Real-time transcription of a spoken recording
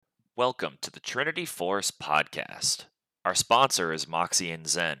Welcome to the Trinity Force podcast. Our sponsor is Moxie and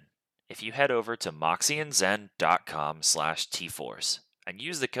Zen. If you head over to moxieandzen.com/tforce and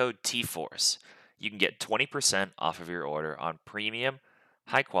use the code TForce, you can get 20% off of your order on premium,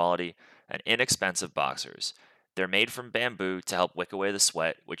 high quality, and inexpensive boxers. They're made from bamboo to help wick away the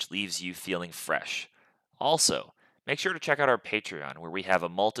sweat, which leaves you feeling fresh. Also, make sure to check out our Patreon, where we have a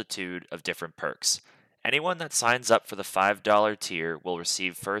multitude of different perks. Anyone that signs up for the $5 tier will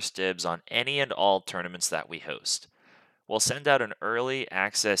receive first dibs on any and all tournaments that we host. We'll send out an early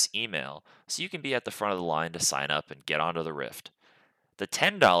access email so you can be at the front of the line to sign up and get onto the Rift. The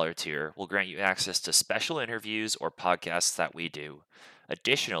 $10 tier will grant you access to special interviews or podcasts that we do.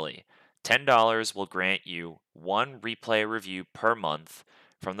 Additionally, $10 will grant you one replay review per month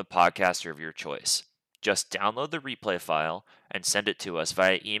from the podcaster of your choice. Just download the replay file and send it to us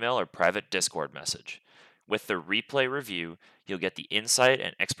via email or private Discord message. With the replay review, you'll get the insight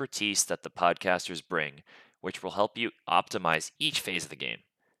and expertise that the podcasters bring, which will help you optimize each phase of the game.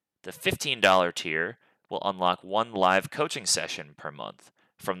 The $15 tier will unlock one live coaching session per month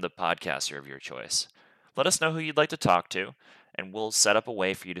from the podcaster of your choice. Let us know who you'd like to talk to, and we'll set up a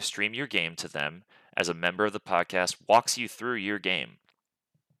way for you to stream your game to them as a member of the podcast walks you through your game.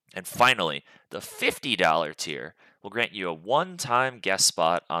 And finally, the $50 tier will grant you a one-time guest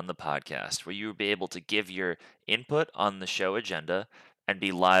spot on the podcast where you will be able to give your input on the show agenda and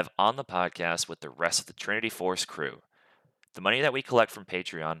be live on the podcast with the rest of the Trinity Force crew. The money that we collect from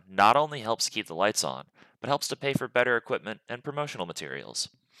Patreon not only helps keep the lights on, but helps to pay for better equipment and promotional materials.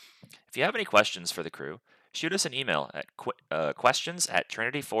 If you have any questions for the crew, shoot us an email at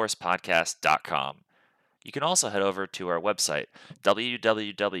questions@trinityforcepodcast.com. You can also head over to our website,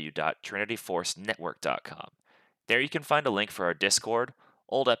 www.trinityforcenetwork.com. There you can find a link for our Discord,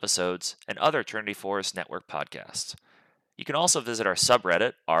 old episodes, and other Trinity Force Network podcasts. You can also visit our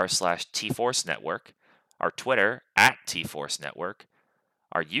subreddit, r/TForce Network, our Twitter, @TForce Network,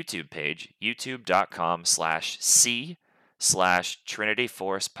 our YouTube page, youtube.com/c/Trinity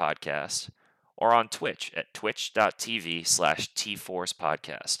Force Podcast, or on Twitch at twitch.tv/TForce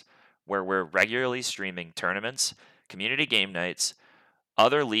Podcast, where we're regularly streaming tournaments, community game nights,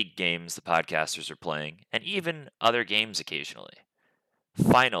 other league games the podcasters are playing, and even other games occasionally.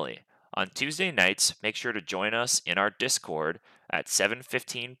 Finally, on Tuesday nights, make sure to join us in our Discord at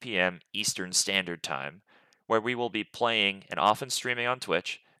 7:15 p.m. Eastern Standard Time, where we will be playing and often streaming on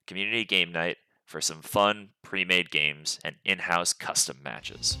Twitch community game night for some fun pre-made games and in-house custom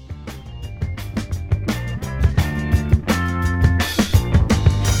matches.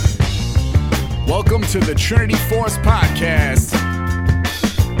 Welcome to the Trinity Force Podcast.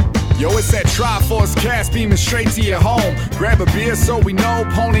 Yo, it's that Triforce cast beaming straight to your home. Grab a beer so we know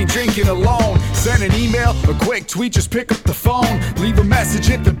Pone ain't drinking alone. Send an email, a quick tweet, just pick up the phone. Leave a message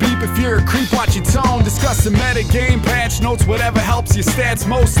at the beep if you're a creep, watch your tone. Discuss the meta game, patch notes, whatever helps your stats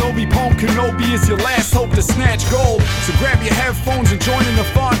most. Obi-Pone Kenobi is your last hope to snatch gold. So grab your headphones and join in the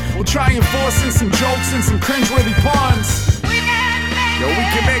fun. We'll try enforcing some jokes and some cringeworthy puns. Yo, we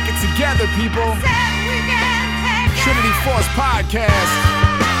can make it together, people. Trinity Force Podcast.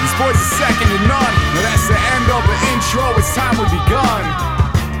 These boys are second to none. Now that's the end of the intro. It's time we begun.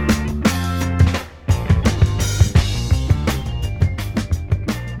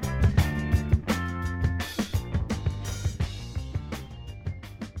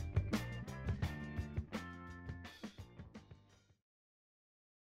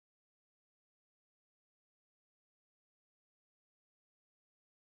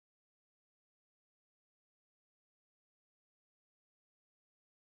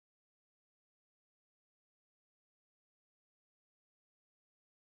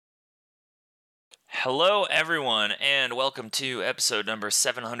 Hello, everyone, and welcome to episode number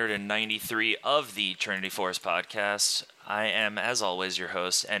 793 of the Trinity Force Podcast. I am, as always, your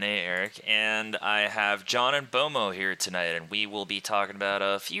host, N.A. Eric, and I have John and Bomo here tonight, and we will be talking about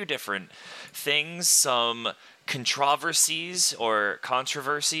a few different things, some controversies or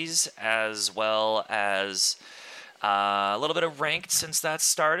controversies, as well as a little bit of ranked since that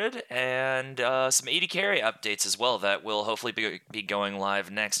started, and some AD Carry updates as well that will hopefully be going live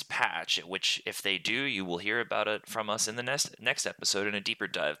next patch, which, if they do, you will hear about it from us in the next episode in a deeper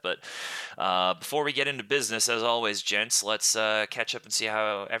dive. But before we get into business, as always, gents, let's catch up and see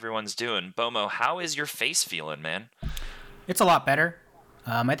how everyone's doing. Bomo, how is your face feeling, man? It's a lot better.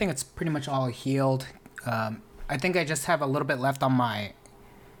 I think it's pretty much all healed. I think I just have a little bit left on my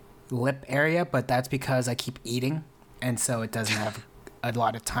lip area, but that's because I keep eating, and so it doesn't have a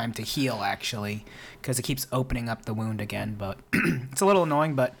lot of time to heal, actually, because it keeps opening up the wound again. But it's a little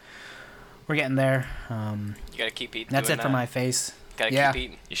annoying, but we're getting there. You gotta keep eating. That's it for my face. Gotta keep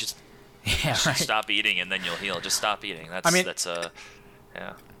eating. You should Yeah, Just right. stop eating and then you'll heal. Just stop eating. That's I mean-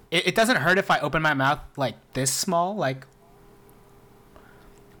 yeah. It doesn't hurt if I open my mouth like this small, like.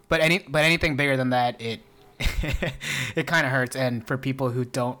 But anything bigger than that, it it kind of hurts. And for people who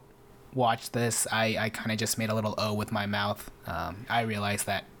don't watch this, I kind of just made a little O with my mouth. I realized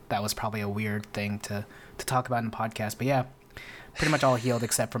that was probably a weird thing to talk about in the podcast. But yeah, pretty much all healed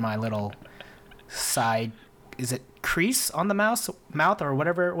except for my little side. Is it crease on the mouth or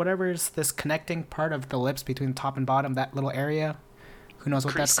whatever is this connecting part of the lips between top and bottom? That little area. Who knows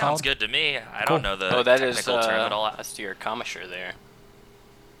what Crease that's sounds called? good to me. I Cool. don't know the that is technical term at all. that's your commissure there.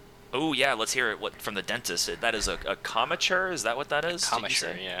 Oh yeah, let's hear it. What from the dentist? That is a commissure. Is that what that is? Did you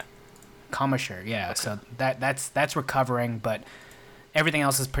Commissure, say? yeah. Commissure, yeah. So that's recovering, but everything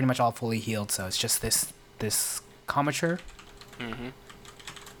else is pretty much all fully healed. So it's just this commissure. Mm-hmm.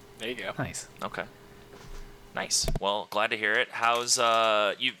 There you go. Nice. Okay. Nice. Well, glad to hear it. How's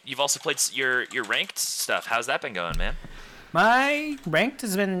you've also played your ranked stuff. How's that been going, man? My ranked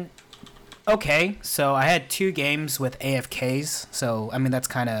has been okay. So I had 2 games with AFKs. So I mean that's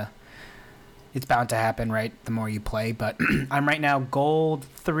kind of it's bound to happen, right? The more you play, but I'm right now gold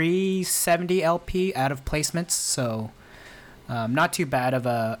 370 LP out of placements. So not too bad of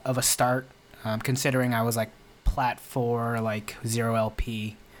a start, considering I was like plat 4, like 0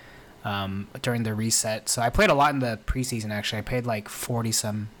 LP during the reset. So I played a lot in the preseason. Actually, I played like 40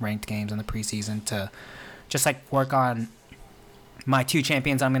 some ranked games in the preseason to just like work on my 2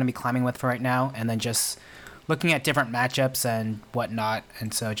 champions I'm going to be climbing with for right now, and then just looking at different matchups and whatnot.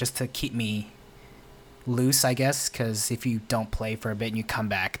 And so just to keep me loose, I guess, because if you don't play for a bit and you come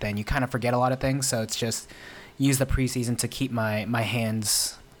back, then you kind of forget a lot of things. So it's just use the preseason to keep my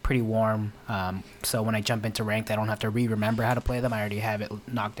hands pretty warm. So when I jump into ranked, I don't have to remember how to play them. I already have it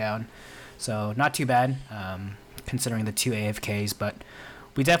knocked down. So not too bad, considering the 2 AFKs. But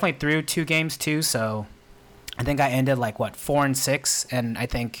we definitely threw 2 games too. So I think I ended like 4-6, and I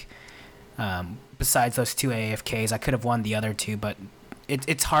think besides those 2 AFKs, I could have won the other 2. But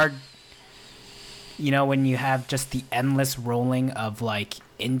it's hard, when you have just the endless rolling of like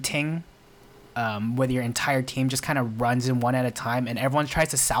inting, where your entire team just kind of runs in one at a time, and everyone tries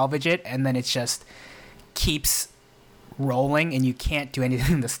to salvage it, and then it just keeps rolling, and you can't do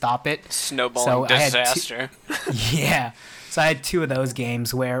anything to stop it. Snowballing disaster. Yeah. So I had 2 of those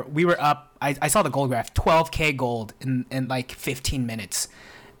games where we were up. I saw the gold graph, 12k gold in like 15 minutes,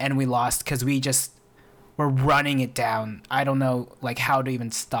 and we lost because we just were running it down. I don't know like how to even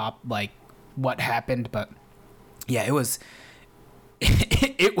stop like what happened, but yeah, it was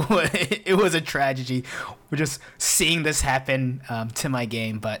it was a tragedy. We're just seeing this happen to my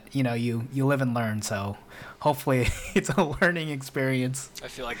game, but you live and learn. So hopefully it's a learning experience. I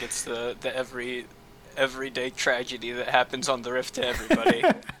feel like it's the everyday tragedy that happens on the Rift to everybody.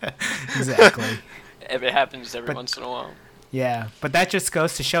 Exactly. It happens every once in a while. Yeah, but that just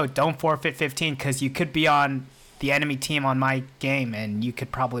goes to show, don't forfeit 15, because you could be on the enemy team on my game, and you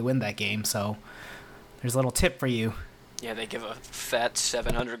could probably win that game. So there's a little tip for you. Yeah, they give a fat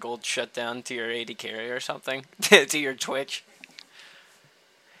 700 gold shutdown to your AD carry or something, to your Twitch.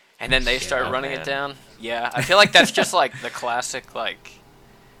 And then they start running it down. Yeah, I feel like that's just like the classic, like,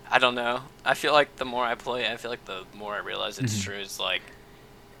 I don't know. I feel like the more I play, I feel like the more I realize it's true. It's like,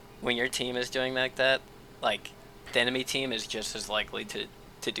 when your team is doing like that, like, the enemy team is just as likely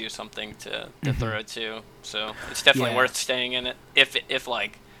to do something to throw to. So it's definitely worth staying in it. If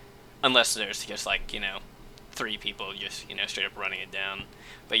like, unless there's just like, 3 people just, straight up running it down.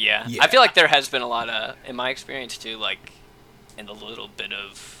 But yeah, I feel like there has been a lot of, in my experience too, like, in the little bit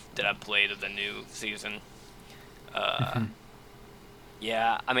of that I played of the new season,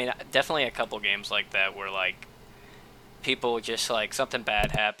 yeah, I mean, definitely a couple games like that where, like, people just, like, something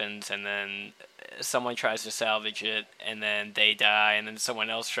bad happens, and then someone tries to salvage it, and then they die, and then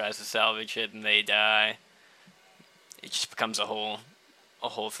someone else tries to salvage it, and they die. It just becomes a whole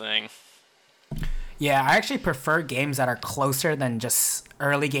thing. Yeah, I actually prefer games that are closer than just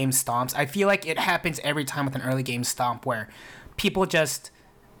early game stomps. I feel like it happens every time with an early game stomp where people just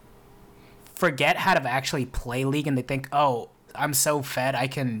forget how to actually play League, and they think, oh, I'm so fed, I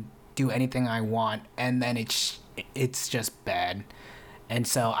can do anything I want, and then it's just bad. And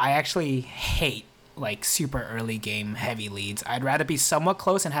so I actually hate like super early game heavy leads. I'd rather be somewhat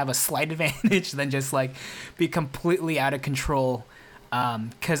close and have a slight advantage than just like be completely out of control.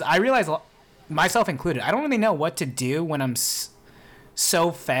 Because I realize, myself included, I don't really know what to do when I'm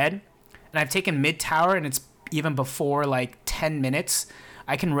so fed, and I've taken mid tower, and it's even before like 10 minutes.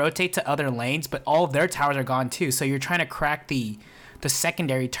 I can rotate to other lanes, but all of their towers are gone too. So you're trying to crack the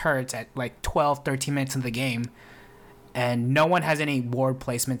secondary turrets at like 12, 13 minutes into the game. and no one has any ward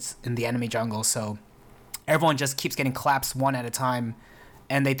placements in the enemy jungle, so everyone just keeps getting collapsed one at a time,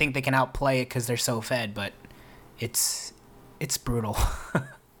 and they think they can outplay it because they're so fed, but it's brutal.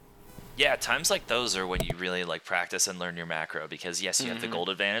 Yeah, times like those are when you really like practice and learn your macro, because yes, you have the gold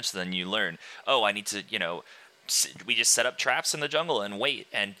advantage, so then you learn, oh, I need to, we just set up traps in the jungle and wait,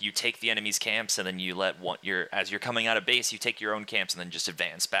 and you take the enemy's camps, and then you let as you're coming out of base, you take your own camps and then just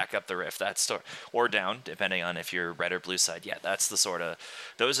advance back up the rift. Or down, depending on if you're red or blue side. Yeah, that's those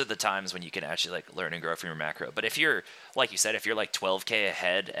are the times when you can actually like learn and grow from your macro. But if you're, like you said, if you're like 12k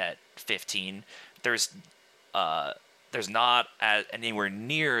ahead at 15, there's not anywhere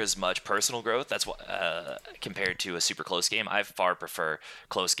near as much personal growth. That's what compared to a super close game. I far prefer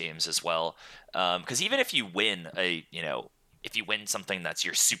close games as well, because even if you win if you win something that's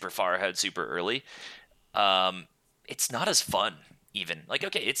you're super far ahead, super early, it's not as fun. Even like,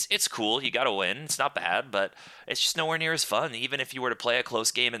 okay, it's cool, you gotta win, it's not bad, but it's just nowhere near as fun. Even if you were to play a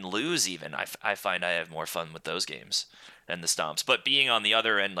close game and lose, even I find I have more fun with those games and the stomps. But being on the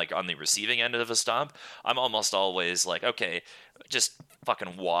other end, like on the receiving end of a stomp, I'm almost always like, okay, just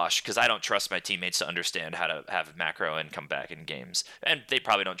fucking wash, because I don't trust my teammates to understand how to have macro and come back in games, and they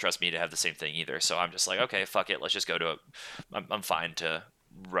probably don't trust me to have the same thing either. So I'm just like, okay, fuck it, let's just go to I'm fine to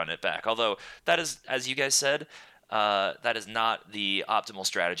run it back. Although that is, as you guys said, that is not the optimal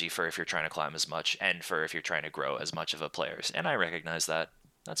strategy for if you're trying to climb as much and for if you're trying to grow as much of a player. And I recognize that.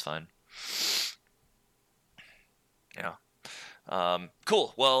 That's fine. Yeah.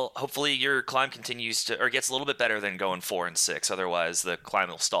 Cool. Well, hopefully your climb continues to, or gets a little bit better than going 4 and 6. Otherwise, the climb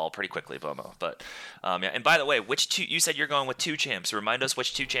will stall pretty quickly, Bomo. But yeah. And by the way, you said you're going with 2 champs. Remind us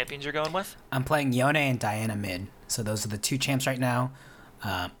which 2 champions you're going with. I'm playing Yone and Diana mid. So those are the 2 champs right now.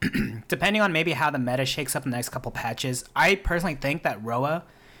 Depending on maybe how the meta shakes up in the next couple patches, I personally think that Roa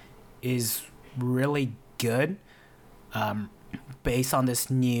is really good based on this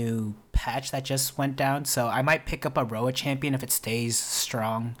new patch that just went down. So I might pick up a Roa champion if it stays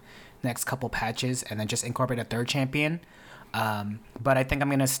strong next couple patches, and then just incorporate a 3rd champion. But I think I'm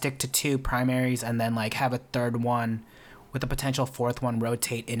going to stick to 2 primaries and then like have a 3rd one with a potential 4th one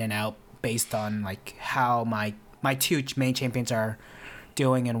rotate in and out based on like how my 2 main champions are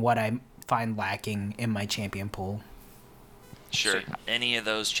doing and what I find lacking in my champion pool. Sure. Any of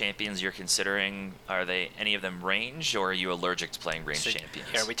those champions you're considering, are they any of them ranged, or are you allergic to playing ranged champions?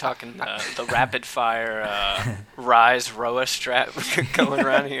 Yeah, are we talking the rapid fire Rise Roa strat going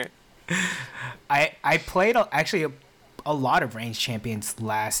around here? I played actually a lot of ranged champions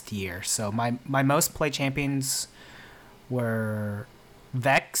last year. So my most played champions were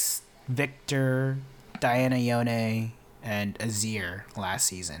Vex, Victor, Diana Yone, and Azir last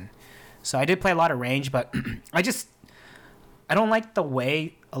season. So I did play a lot of range, but I don't like the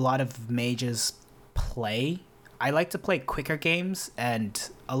way a lot of mages play. I like to play quicker games, and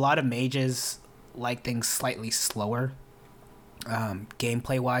a lot of mages like things slightly slower,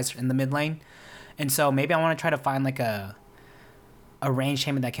 gameplay wise in the mid lane. And so maybe I want to try to find like a range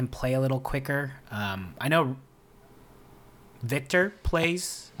champion that can play a little quicker. I know Victor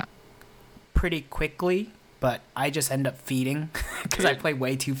plays pretty quickly, but I just end up feeding because I play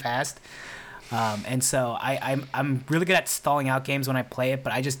way too fast. And so I'm really good at stalling out games when I play it,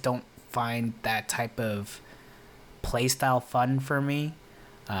 but I just don't find that type of play style fun for me.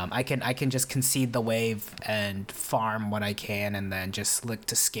 I can just concede the wave and farm what I can and then just look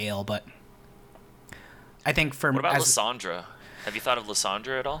to scale. But I think for... What about Lissandra? Have you thought of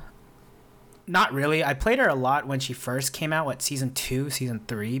Lissandra at all? Not really. I played her a lot when she first came out, season 2, season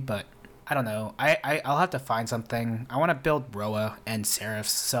 3, but... I don't know. I'll have to find something. I want to build Roa and Seraphs,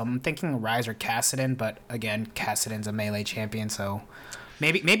 so I'm thinking Rise or Kassadin, but again, Kassadin's a melee champion, so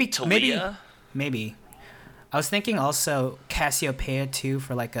maybe Talia? Maybe. I was thinking also Cassiopeia too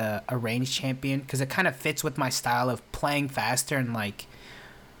for like a ranged champion, because it kind of fits with my style of playing faster and like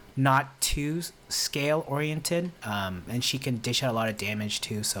not too scale oriented. And she can dish out a lot of damage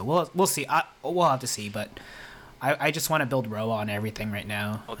too. So we'll see. We'll have to see, but. I just want to build Roa on everything right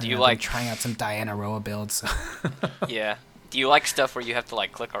now. Well, do you like trying out some Diana Roa builds? So. Yeah. Do you like stuff where you have to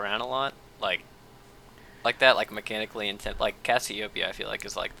like click around a lot, like that, like mechanically intent? Like Cassiopeia, I feel like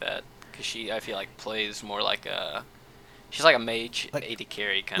is like that because I feel like plays more like she's like a mage, like, AD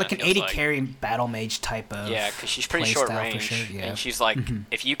carry kind of. Like an AD carry battle mage type of. Yeah, because she's pretty short range, sure, yeah. And she's like,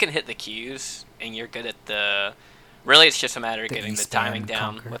 if you can hit the Qs and you're good at the. Really, it's just a matter of getting the timing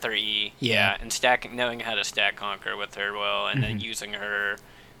down conquer. With her E. Yeah, and knowing how to stack conquer with her well, and then using her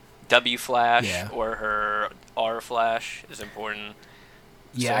W flash or her R flash is important.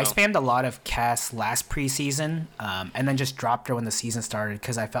 Yeah, I spammed a lot of Cass last preseason, and then just dropped her when the season started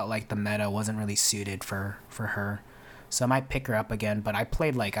because I felt like the meta wasn't really suited for her. So I might pick her up again. But I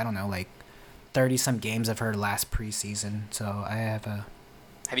played like, I don't know, like 30 some games of her last preseason. So I have a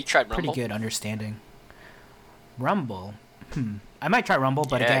Have you tried Rumble? pretty good understanding. Rumble? I might try Rumble,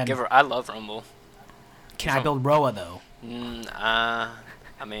 but yeah, again, I love Rumble. can I build Roa though?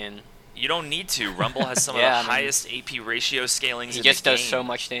 I mean, You don't need to. Rumble has some Yeah, of the I mean, highest AP ratio scalings he in just the game. does so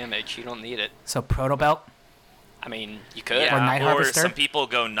much damage. You don't need it. So Proto Belt? I mean, you could. Yeah, Or Night Harvester? some people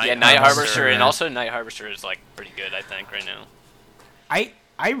go Night Yeah, Night Harvester, and yeah. also Night Harvester is like pretty good, I think, right now.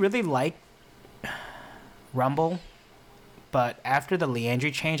 I really like Rumble, but after the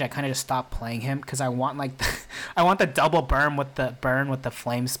Leandry change, I kind of just stopped playing him because I want like I want the double burn with the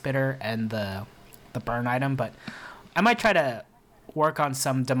flame spitter and the burn item. But I might try to work on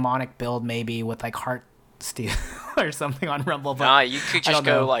some demonic build maybe with like Heart Steel or something on Rumble. But Nah, you could I just don't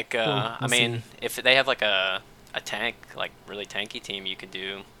go know. like, We'll I mean, see. if they have like a tank, like really tanky team, you could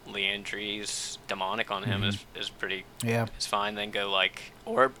do Leandry's demonic on him is pretty, Yeah. is fine. Then go like,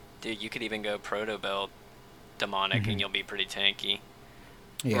 or dude, you could even go Proto Belt demonic and you'll be pretty tanky.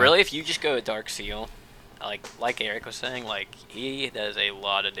 Yeah. Really, if you just go a Dark Seal, like Eric was saying, like he does a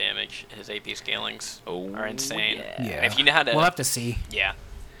lot of damage. His AP scalings are insane. yeah. Yeah. And if you know how to, We'll have to see. yeah,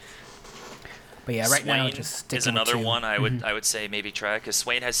 But yeah, right now Swain just is sticking with another two. one I would say maybe try because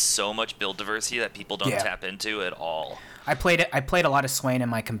Swain has so much build diversity that people don't Yeah. tap into at all. I played a lot of Swain in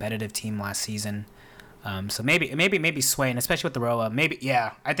my competitive team last season. So maybe Swain, especially with the Roa.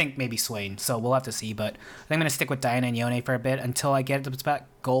 I think maybe Swain. So we'll have to see. But I think I'm gonna stick with Diana and Yone for a bit until I get to about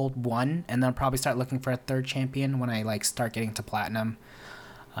gold 1, and then I'll probably start looking for a third champion when I like start getting to platinum.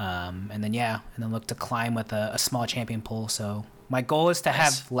 And then look to climb with a small champion pool. So my goal is to Nice.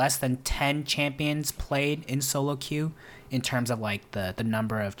 have less than 10 champions played in solo queue in terms of like the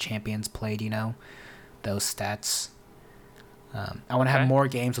number of champions played. Those stats. I want to have Okay. more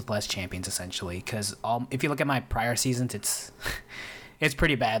games with less champions, essentially, because if you look at my prior seasons, it's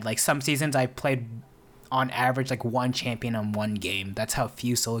pretty bad. Like some seasons, I played on average like one champion on one game. That's how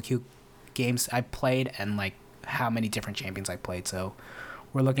few solo queue games I played, and like how many different champions I played. So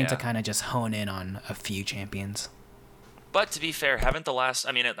we're looking to Yeah. kind of just hone in on a few champions. But to be fair,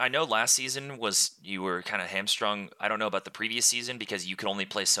 I know last season you were kind of hamstrung. I don't know about the previous season because you could only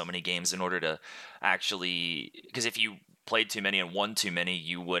play so many games in order to because if you played too many and won too many,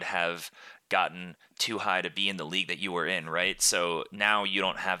 you would have gotten too high to be in the league that you were in, right? So now you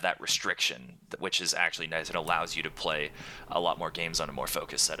don't have that restriction, which is actually nice. It allows you to play a lot more games on a more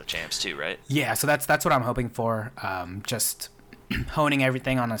focused set of champs too, right? Yeah, so that's what I'm hoping for. Just honing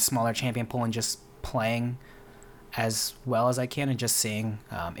everything on a smaller champion pool and just playing as well as I can and just seeing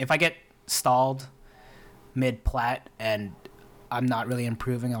if I get stalled mid plat and I'm not really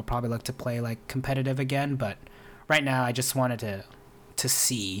improving, I'll probably look to play like competitive again. But right now, I just wanted to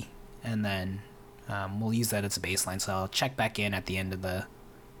see, and then we'll use that as a baseline. So I'll check back in at the end of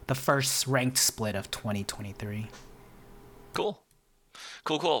the first ranked split of 2023. Cool.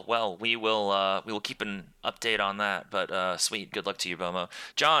 Well, we will keep an update on that. But sweet, good luck to you, Bomo.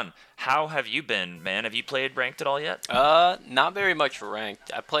 John, how have you been, man? Have you played ranked at all yet? not very much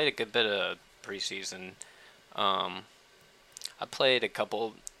ranked. I played a good bit of preseason. I played a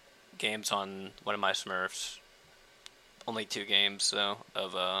couple games on one of my Smurfs. Only 2 games though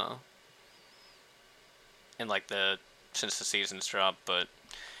of since the season's dropped, but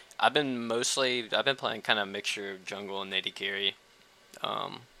I've been playing kind of a mixture of jungle and AD carry.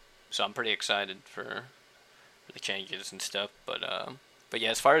 So I'm pretty excited for the changes and stuff, but yeah,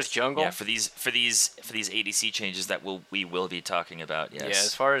 as far as jungle, Yeah, for these ADC changes that we will be talking about. Yes. yeah,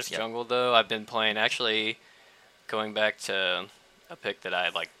 as far as Yep. jungle though, I've been playing actually going back to a pick that I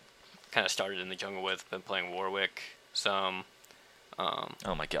like kind of started in the jungle with. Been playing Warwick some.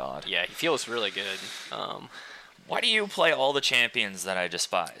 Oh my God. Yeah, he feels really good. Why do you play all the champions that I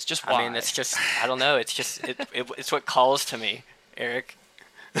despise? Just why? I mean, it's just I don't know. It's just it's what calls to me, Eric.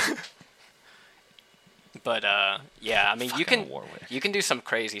 But yeah, I mean, Fucking Warwick. you can do some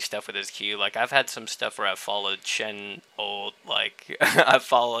crazy stuff with his Q. Like I've had some stuff where I've followed Shen old. Like I've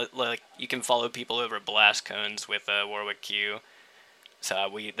followed like you can follow people over blast cones with Warwick Q. So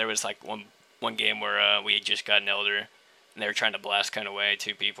there was like one game where we had just got an elder, and they were trying to blast cone away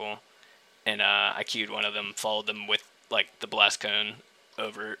 2 people, and I Q'd one of them, followed them with like the blast cone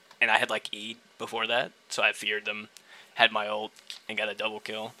over, and I had like E'd before that, so I feared them, had my ult, and got a double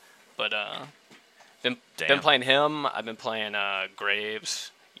kill. But been playing him. I've been playing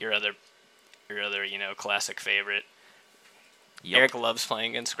Graves, your other classic favorite. Yep. Eric loves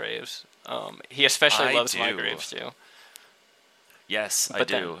playing against Graves. He especially I loves my do. Graves too. Yes, I But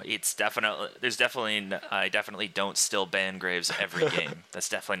do. I definitely don't still ban Graves every game. That's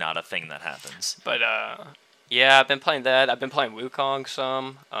definitely not a thing that happens. But Yeah, I've been playing that. I've been playing Wukong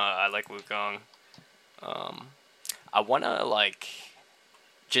some. I like Wukong. I wanna like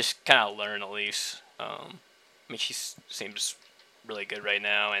just kind of learn Elise. I mean, she seems really good right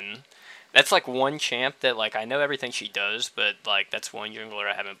now, and that's like one champ that like I know everything she does, but like that's one jungler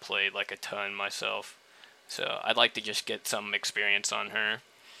I haven't played like a ton myself. So I'd like to just get some experience on her.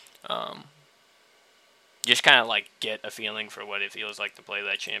 Um, just kind of like get a feeling for what it feels like to play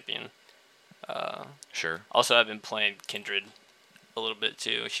that champion. Sure. Also, I've been playing Kindred a little bit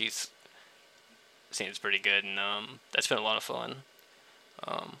too. She's seems pretty good, and that's been a lot of fun.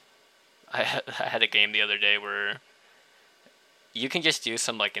 I had a game the other day where you can just do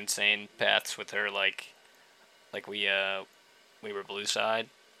some like insane paths with her, like we were blue side,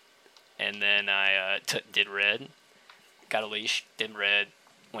 and then I did red, got a leash, did red,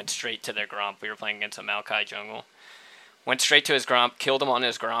 went straight to their Gromp. We were playing against a Maokai jungle. Went straight to his Gromp, killed him on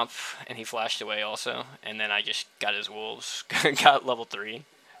his Gromp, and he flashed away also. And then I just got his Wolves, got level 3.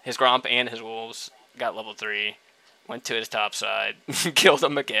 His Gromp and his Wolves got level 3. Went to his top side, killed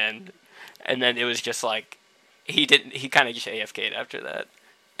him again. And then it was just like, he kind of just AFK'd after that.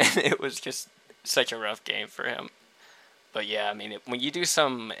 And it was just such a rough game for him. But yeah, I mean, when you do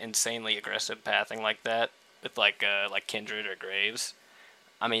some insanely aggressive pathing like that, with like Kindred or Graves,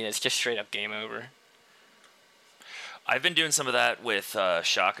 I mean, it's just straight up game over. I've been doing some of that with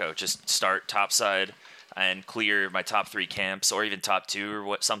Shaco. Just start topside and clear my top 3 camps, or even top 2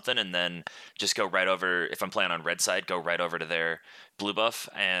 or something, and then just go right over. If I'm playing on red side, go right over to their blue buff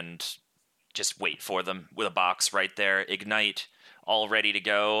and just wait for them with a box right there. Ignite, all ready to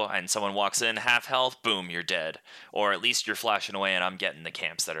go, and someone walks in, half health, boom, you're dead. Or at least you're flashing away, and I'm getting the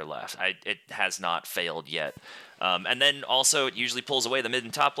camps that are left. It has not failed yet. And then also it usually pulls away the mid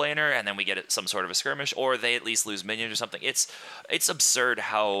and top laner, and then we get some sort of a skirmish, or they at least lose minions or something. It's absurd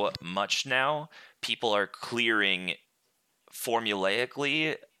how much now people are clearing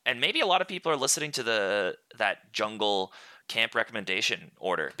formulaically, and maybe a lot of people are listening to that jungle camp recommendation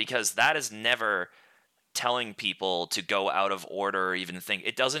order, because that is never telling people to go out of order or even think.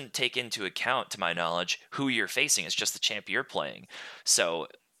 It doesn't take into account, to my knowledge, who you're facing. It's just the champ you're playing. So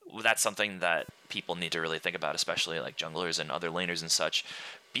that's something that people need to really think about, especially like junglers and other laners and such.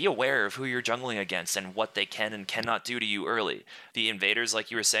 Be aware of who you're jungling against and what they can and cannot do to you early. The invaders, like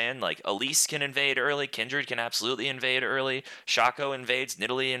you were saying, like Elise can invade early, Kindred can absolutely invade early, Shaco invades,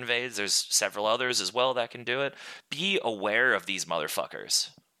 Nidalee invades, there's several others as well that can do it. Be aware of these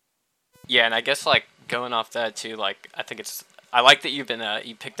motherfuckers. Yeah, and I guess like going off that too, like I like that you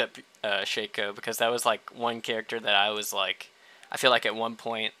picked up Shaco, because that was like one character that I was like, I feel like at one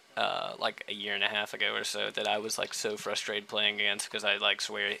point like a year and a half ago or so, that I was like so frustrated playing against, because I like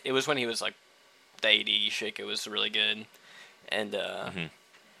swear it was when he was like the AD. Shaco was really good, and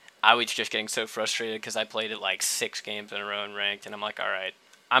I was just getting so frustrated because I played it like 6 games in a row in ranked, and I'm like, all right,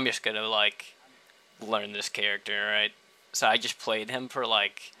 I'm just gonna like learn this character, right? So I just played him for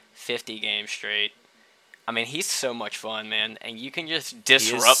like 50 games straight. I mean, he's so much fun, man, and you can just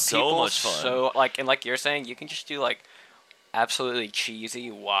disrupt people much fun. so like, and like you're saying, you can just do like absolutely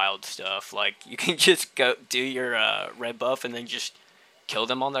cheesy, wild stuff. Like you can just go do your red buff and then just kill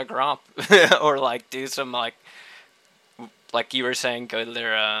them on their Gromp, or like do some like you were saying, go to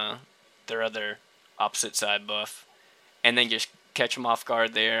their other opposite side buff, and then just catch them off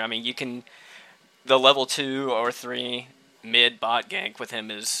guard there. I mean, you can, the level 2 or 3 mid bot gank with him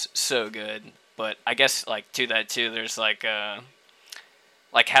is so good. But I guess like to that too, there's like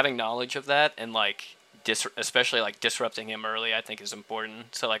having knowledge of that, and like especially like disrupting him early, I think is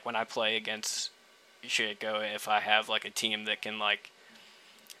important. So like when I play against Shaco, if I have like a team that can like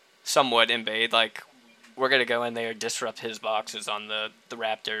somewhat invade, like we're gonna go in there, disrupt his boxes on the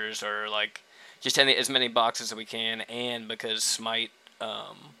Raptors, or like just as many boxes as we can. And because Smite,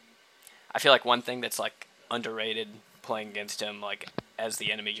 I feel like one thing that's like underrated playing against him, like as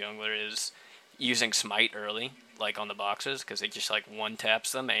the enemy jungler, is using Smite early, like on the boxes, because it just like one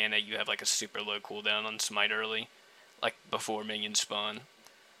taps them, and you have like a super low cooldown on Smite early, like before minions spawn.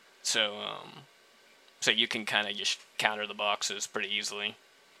 So so you can kind of just counter the boxes pretty easily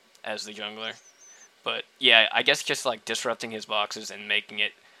as the jungler. But yeah, I guess just like disrupting his boxes and making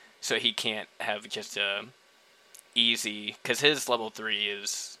it so he can't have just a easy, because his level 3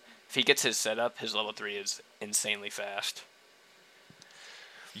 is, if he gets his setup, his level 3 is insanely fast.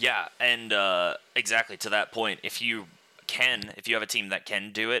 Yeah, and exactly to that point, if you have a team that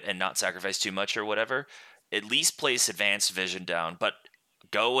can do it and not sacrifice too much or whatever, at least place advanced vision down, but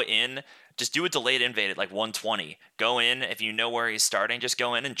go in, just do a delayed invade at like 120. Go in, if you know where he's starting, just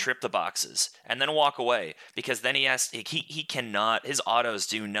go in and trip the boxes and then walk away, because then he cannot, his autos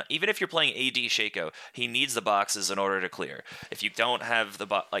do not, even if you're playing AD Shaco, he needs the boxes in order to clear. If you don't have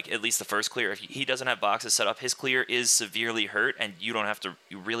like at least the first clear, if he doesn't have boxes set up, his clear is severely hurt, and you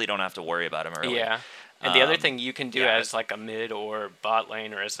really don't have to worry about him early. Yeah. And the other thing you can do as like a mid or bot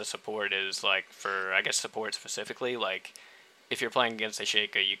lane or as a support is like for, I guess, support specifically, like if you're playing against a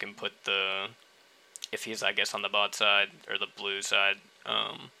Shaco, you can put if he's, I guess, on the bot side or the blue side,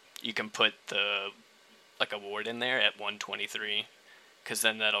 you can put like a ward in there at 123, because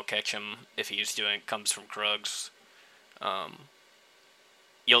then that'll catch him if comes from Krugs.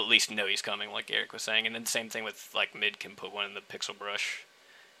 You'll at least know he's coming, like Eric was saying. And then same thing with like mid can put one in the Pixel Brush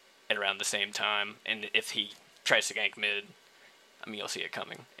at around the same time, and if he tries to gank mid, I mean, you'll see it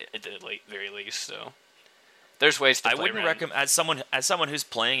coming at the very least. So there's ways to play. I wouldn't recommend, as someone who's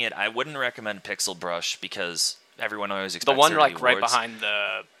playing it, I wouldn't recommend Pixel Brush, because everyone always expects the one like right behind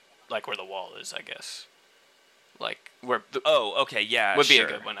where the wall is, I guess. Like where okay, yeah, would be a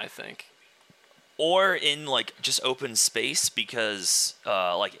good one, I think. Or in like just open space, because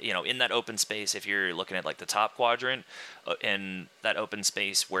like, you know, in that open space, if you're looking at like the top quadrant, in that open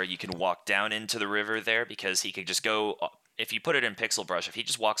space where you can walk down into the river there, because he could just go, if you put it in Pixel Brush, if he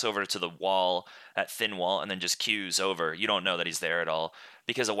just walks over to the wall, that thin wall, and then just queues over, you don't know that he's there at all,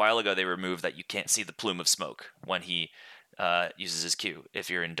 because a while ago they removed that you can't see the plume of smoke when he uses his Q if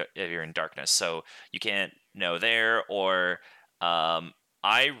you're in darkness, so you can't know there. Or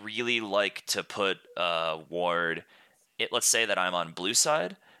I really like to put ward. Let's say that I'm on blue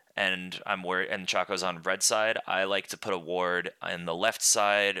side and and Chaco's on red side. I like to put a ward in the left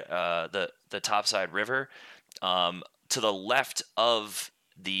side, the top side river, to the left of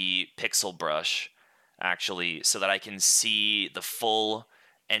the Pixel Brush, actually, so that I can see the full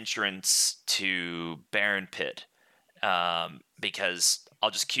entrance to Baron Pit. Because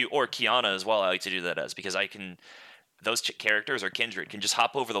I'll just Q, or Kiana as well. I like to do that because I can. Those characters, or Kindred, can just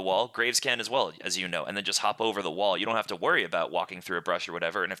hop over the wall. Graves can as well, as you know, and then just hop over the wall. You don't have to worry about walking through a brush or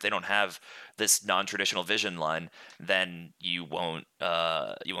whatever. And if they don't have this non-traditional vision line, then you won't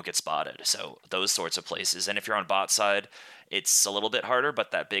get spotted. So those sorts of places. And if you're on bot side, it's a little bit harder.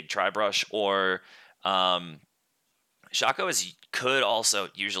 But that big tri-brush, or Shaco could also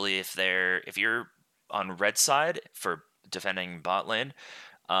usually, if you're on red side for defending bot lane,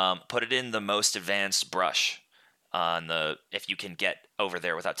 put it in the most advanced brush. If you can get over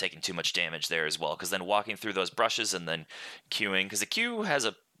there without taking too much damage there as well, because then walking through those brushes and then queuing, because the queue has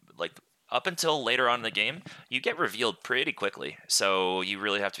up until later on in the game, you get revealed pretty quickly, so you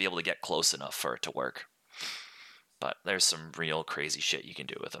really have to be able to get close enough for it to work. But there's some real crazy shit you can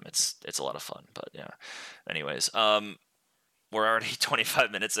do with them. It's a lot of fun. But yeah, anyways, we're already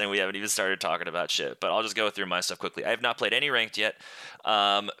 25 minutes in. We haven't even started talking about shit, but I'll just go through my stuff quickly. I have not played any ranked yet,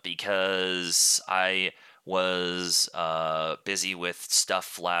 because I was busy with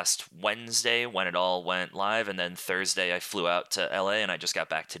stuff last Wednesday when it all went live, and then Thursday I flew out to LA, and I just got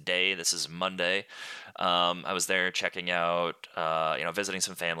back today. This is Monday. I was there checking out, visiting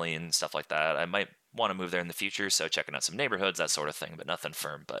some family and stuff like that. I might want to move there in the future, so checking out some neighborhoods, that sort of thing, but nothing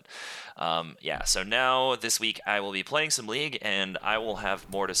firm. But so now this week I will be playing some League, and I will have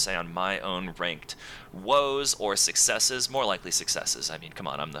more to say on my own ranked woes or successes, more likely successes. I mean, come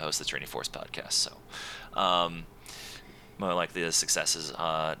on, I'm the host of the Trinity Force podcast, so more likely the successes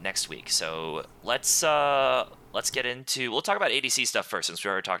next week. So let's get into, we'll talk about ADC stuff first, since we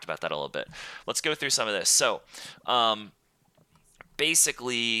already talked about that a little bit. Let's go through some of this. So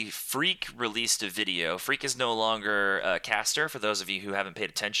basically, Freak released a video. Freak is no longer a caster, for those of you who haven't paid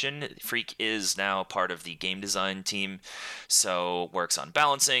attention. Freak is now part of the game design team, so works on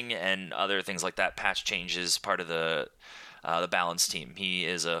balancing and other things like that, patch changes, part of the balance team. He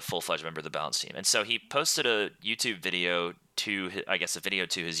is a full-fledged member of the balance team. And so he posted a YouTube video to his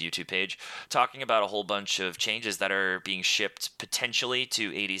YouTube page, talking about a whole bunch of changes that are being shipped potentially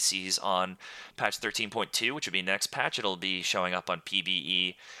to ADCs on patch 13.2, which would be next patch. It'll be showing up on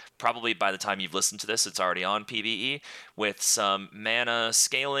PBE. Probably by the time you've listened to this, it's already on PBE, with some mana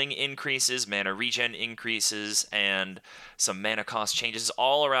scaling increases, mana regen increases, and some mana cost changes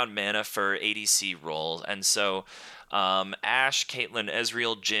all around mana for ADC roles. And so Ashe, Caitlyn,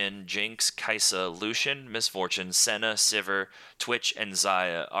 Ezreal, Jhin, Jinx, Kai'Sa, Lucian, Miss Fortune, Senna, Sivir, Twitch, and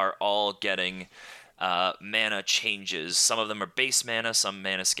Xayah are all getting mana changes. Some of them are base mana, some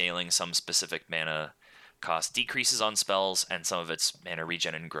mana scaling, some specific mana cost decreases on spells, and some of it's mana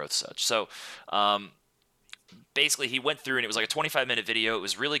regen and growth such. So basically he went through, and it was like a 25-minute video. It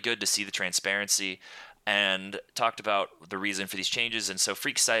was really good to see the transparency. and talked about the reason for these changes. And so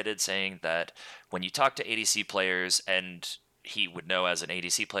Freak cited saying that when you talk to ADC players, and he would know as an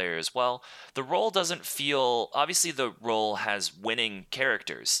ADC player as well, the role doesn't feel, obviously the role has winning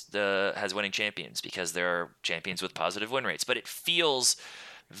characters, has winning champions, because there are champions with positive win rates, but it feels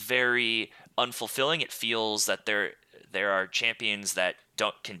very unfulfilling. It feels that there are champions that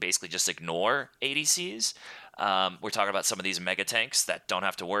can basically just ignore ADCs. We're talking about some of these mega tanks that don't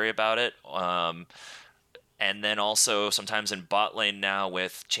have to worry about it. And then also sometimes in bot lane now,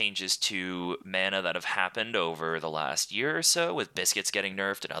 with changes to mana that have happened over the last year or so, with biscuits getting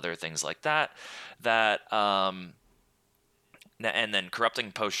nerfed and other things like that, and then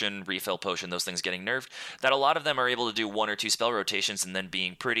corrupting potion, refill potion, those things getting nerfed, that a lot of them are able to do 1 or 2 spell rotations and then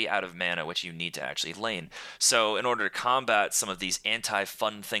being pretty out of mana, which you need to actually lane. So in order to combat some of these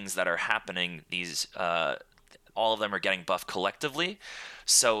anti-fun things that are happening, these all of them are getting buffed collectively,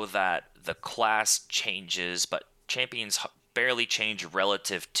 so that the class changes, but champions barely change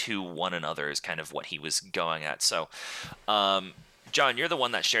relative to one another is kind of what he was going at. So, John, you're the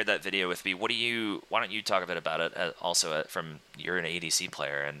one that shared that video with me. Why don't you talk a bit about it? Also, you're an ADC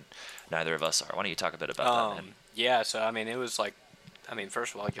player, and neither of us are. Why don't you talk a bit about that? Man? Yeah. So I mean, it was like,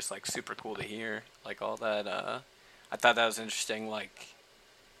 first of all, just like super cool to hear like all that. I thought that was interesting. Like,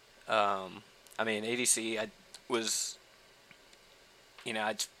 ADC was,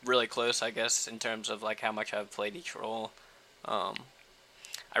 it's really close, I guess, in terms of like how much I've played each role. I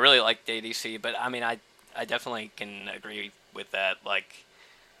really liked ADC, but I definitely can agree with that. Like,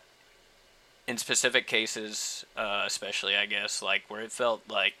 in specific cases, especially, I guess, like where it felt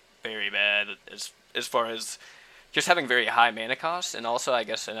like very bad as far as just having very high mana costs. And also, I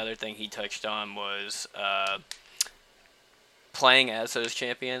guess another thing he touched on was playing as those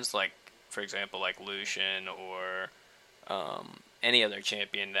champions, like, for example, like Lucian or any other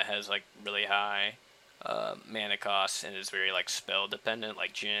champion that has like really high mana costs and is very like spell dependent,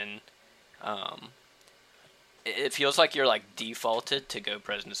 like Jhin. It feels like you're like defaulted to go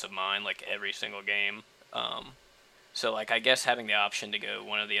Presence of Mind like every single game. So like I guess having the option to go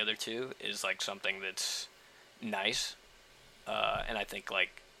one of the other two is like something that's nice, and I think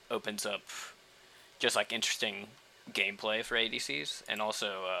like opens up just like interesting gameplay for ADCs, and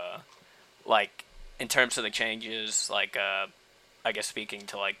also like in terms of the changes, like I guess speaking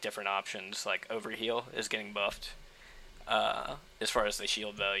to like different options, like Overheal is getting buffed as far as the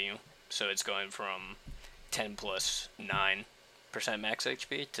shield value, so it's going from 10 plus 9% max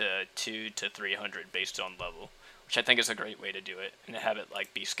HP to 2 to 300 based on level, which I think is a great way to do it and to have it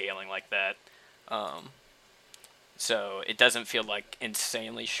like be scaling like that. So it doesn't feel like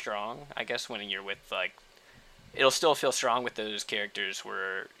insanely strong, I guess, when you're with like, it'll still feel strong with those characters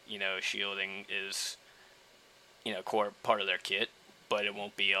where, shielding is, core part of their kit, but it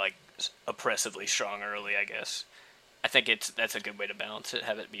won't be like oppressively strong early, I guess. I think that's a good way to balance it,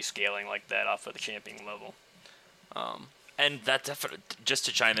 have it be scaling like that off of the champion level. And that definitely, just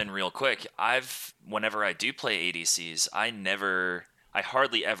to chime in real quick, whenever I do play ADCs, I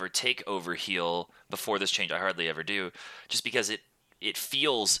hardly ever take Overheal before this change. I hardly ever do, just because it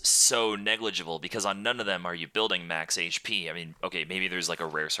feels so negligible, because on none of them are you building max HP. I mean, okay, maybe there's like a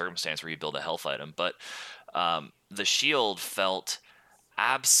rare circumstance where you build a health item, but the shield felt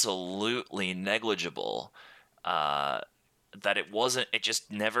absolutely negligible. That it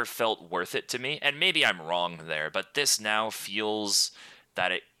just never felt worth it to me. And maybe I'm wrong there, but this now feels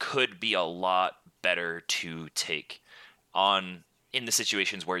that it could be a lot better to take in the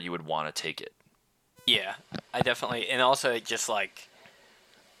situations where you would want to take it. Yeah, I definitely, and also just like,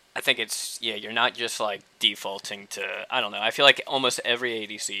 I think it's, you're not just like defaulting to, I don't know, I feel like almost every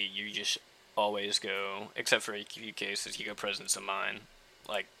ADC you just always go, except for a few cases, you go Presence of Mind,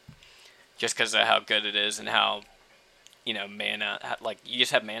 like, just because of how good it is and how, mana, like, you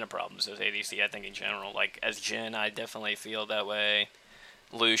just have mana problems as ADC, I think, in general. Like, as Jhin, I definitely feel that way.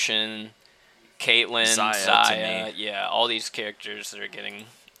 Lucian, Caitlyn, Xayah, yeah, all these characters that are getting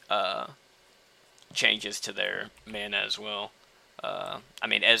changes to their mana as well.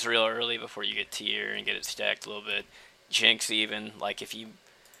 Ezreal early before you get tier and get it stacked a little bit. Jinx even, like, if you...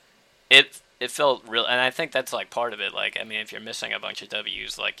 It felt real, and I think that's, like, part of it. Like, if you're missing a bunch of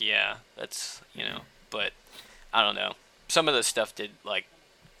W's, like, yeah, that's, but I don't know. Some of the stuff did, like,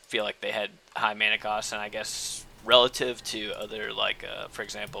 feel like they had high mana costs, and I guess relative to other, like, for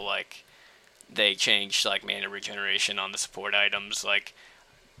example, like, they changed, like, mana regeneration on the support items, like,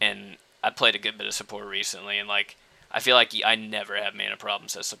 and I played a good bit of support recently, and, like, I feel like I never have mana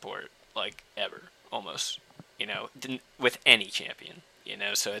problems as support, like, ever, almost, with any champion,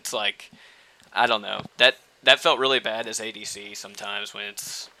 so it's like, I don't know, that felt really bad as ADC sometimes when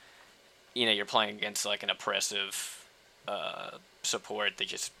it's, you're playing against like an oppressive support that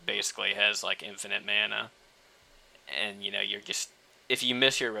just basically has like infinite mana, and you're just, if you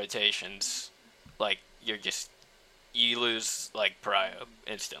miss your rotations, like you lose like prio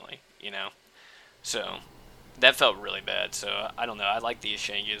instantly, So that felt really bad. So I don't know. I like these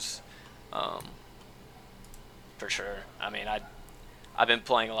changes, for sure. I mean, I've been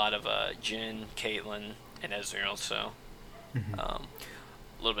playing a lot of Jhin, Caitlyn, and Ezreal, so a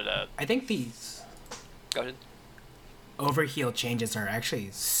little bit of. I think these Go ahead. overheal changes are actually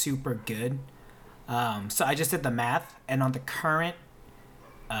super good. So I just did the math, and on the current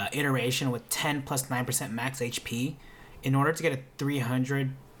iteration with 10 plus 9% max HP, in order to get a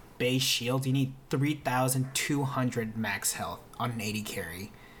 300 base shield, you need 3,200 max health on an 80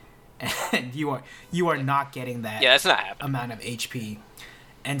 carry, and you are not getting that. Yeah, that's not happening. Amount of HP.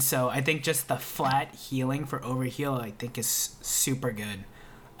 And so I think just the flat healing for overheal, I think, is super good.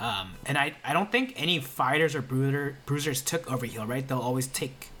 And I don't think any fighters or bruisers took overheal, right? They'll always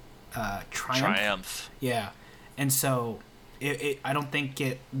take Triumph. Yeah. And so I don't think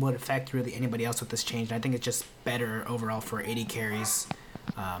it would affect really anybody else with this change. And I think it's just better overall for 80 carries.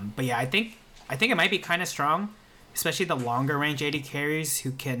 But yeah, I think it might be kind of strong, especially the longer range 80 carries who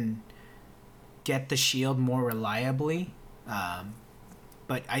can get the shield more reliably.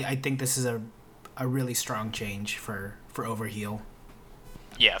 But I think this is a really strong change for overheal.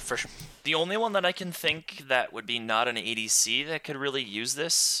 Yeah, for sure. The only one that I can think that would be not an ADC that could really use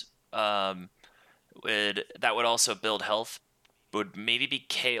this, that would also build health, would maybe be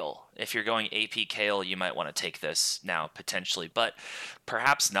Kayle. If you're going AP Kayle, you might want to take this now potentially, but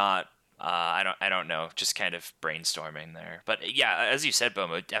perhaps not. I don't know. Just kind of brainstorming there. But yeah, as you said,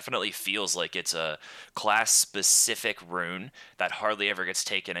 Bomo, it definitely feels like it's a class-specific rune that hardly ever gets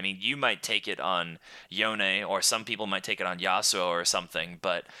taken. I mean, you might take it on Yone, or some people might take it on Yasuo or something,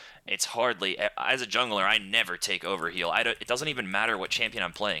 but it's hardly... As a jungler, I never take overheal. It doesn't even matter what champion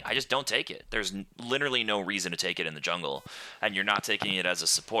I'm playing. I just don't take it. There's literally no reason to take it in the jungle, and you're not taking it as a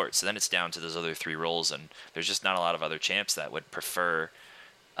support. So then it's down to those other three roles, and there's just not a lot of other champs that would prefer...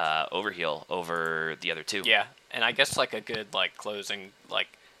 overheal over the other two. Yeah, and I guess like a good like closing like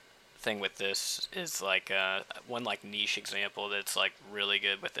thing with this is like one like niche example that's like really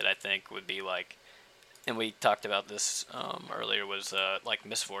good with it. I think would be like, and we talked about this earlier, was like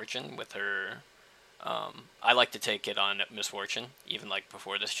Miss Fortune with her. I like to take it on Miss Fortune even like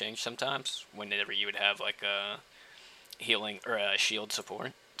before this change sometimes. Whenever you would have like a healing or a shield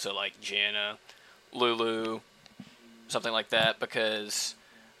support, so like Janna, Lulu, something like that, because.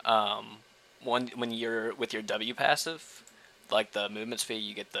 When you're with your W passive, like the movement speed,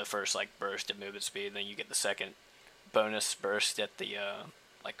 you get the first like burst of movement speed, and then you get the second bonus burst at the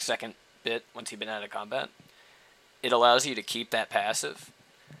like second bit once you've been out of combat. It allows you to keep that passive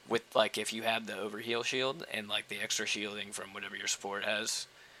with like if you have the overheal shield and like the extra shielding from whatever your support has,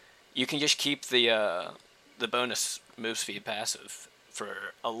 you can just keep the bonus move speed passive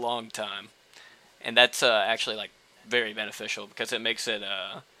for a long time, and that's actually like very beneficial because it makes it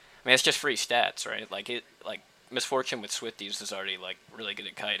I mean, it's just free stats, right? Like Miss Fortune with Swifties is already like really good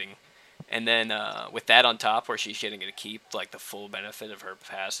at kiting, and then with that on top, where she's getting to keep like the full benefit of her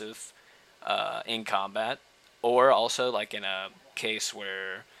passive in combat, or also like in a case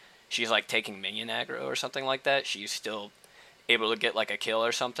where she's like taking minion aggro or something like that, she's still able to get like a kill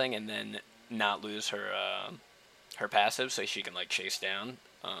or something, and then not lose her her passive, so she can like chase down.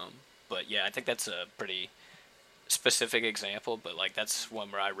 But yeah, I think that's a pretty specific example, but like that's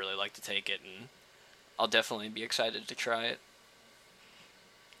one where I really like to take it, and I'll definitely be excited to try it.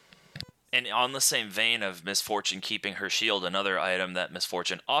 And on the same vein of Miss Fortune keeping her shield, another item that Miss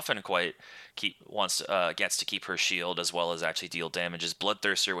Fortune often gets to keep her shield as well as actually deal damage is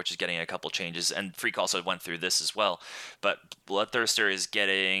Bloodthirster, which is getting a couple changes, and Freak also went through this as well. But Bloodthirster it's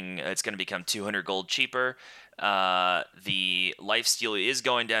going to become 200 gold cheaper. The lifesteal is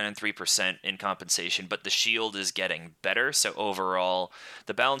going down in 3% in compensation, but the shield is getting better. So overall,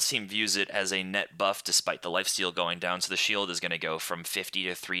 the balance team views it as a net buff despite the lifesteal going down. So the shield is going to go from 50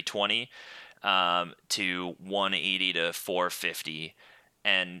 to 320 to 180 to 450.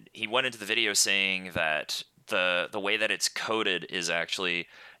 And he went into the video saying that the way that it's coded is actually,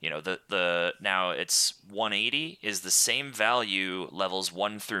 the now it's 180 is the same value levels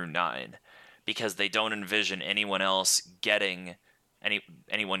 1 through 9. Because they don't envision anyone else getting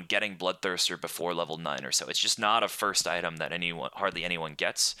Bloodthirster before level 9 or so. It's just not a first item that hardly anyone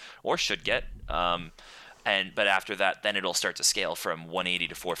gets or should get. But after that, then it'll start to scale from 180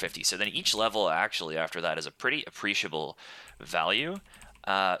 to 450. So then each level actually after that is a pretty appreciable value.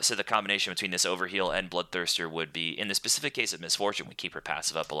 So the combination between this Overheal and Bloodthirster would be, in the specific case of Misfortune, would keep her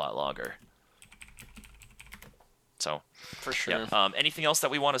passive up a lot longer. So, For sure. yeah. Anything else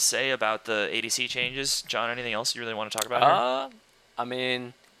that we want to say about the ADC changes? John, anything else you really want to talk about here? I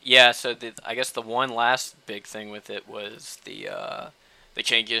mean, yeah. So I guess the one last big thing with it was the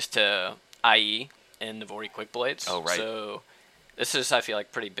changes to IE and Navori Quick Blades. Oh, right. So this is, I feel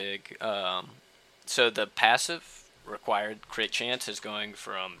like, pretty big. So the passive required crit chance is going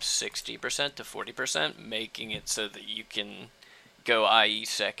from 60% to 40%, making it so that you can go IE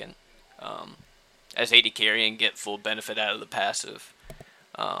second as AD carry and get full benefit out of the passive.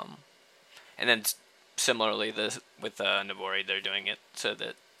 And then similarly, with Navori, they're doing it so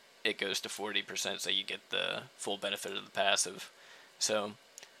that it goes to 40%, so you get the full benefit of the passive. So,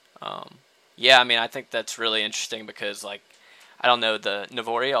 yeah, I mean, I think that's really interesting because, like, I don't know, the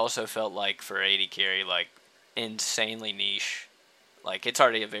Navori also felt like for AD carry, like, insanely niche. Like, it's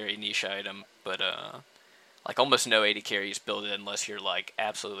already a very niche item, but like almost no AD carries build it unless you're like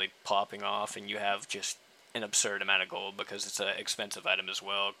absolutely popping off and you have just an absurd amount of gold because it's an expensive item as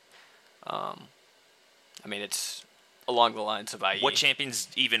well. I mean, it's along the lines of IE. What champions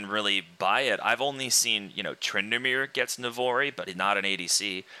even really buy it? I've only seen, Tryndamere gets Navori, but not an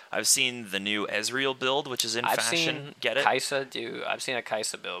ADC. I've seen the new Ezreal build, which is in fashion, get it. I've seen a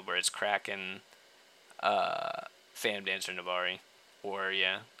Kai'Sa build where it's Kraken, Phantom Dancer Navori, or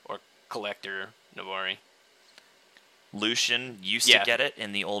Collector Navori. Lucian used to get it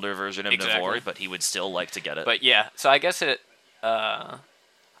in the older version of Navori, but he would still like to get it. But yeah, so I guess I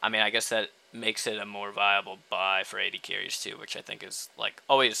guess that makes it a more viable buy for AD carries too, which I think is like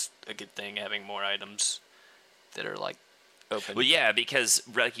always a good thing, having more items that are like open. Well, yeah, because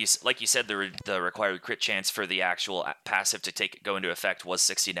like you said, the required crit chance for the actual passive to go into effect was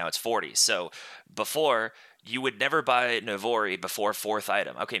 60. Now it's 40. So before, you would never buy Navori before fourth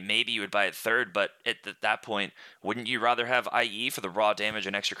item. Okay, maybe you would buy it third, but at that point, wouldn't you rather have IE for the raw damage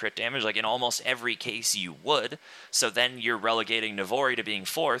and extra crit damage? Like in almost every case, you would. So then you're relegating Navori to being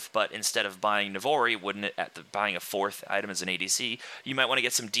fourth, but instead of buying Navori, wouldn't it, buying a fourth item as an ADC, you might want to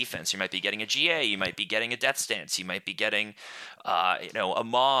get some defense. You might be getting a GA, you might be getting a Death Stance, you might be getting, a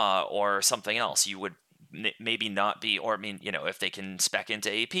Maw or something else. You would maybe not be, or I mean, if they can spec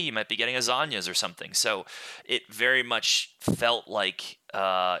into AP, you might be getting a Zhonya's or something. So it very much felt like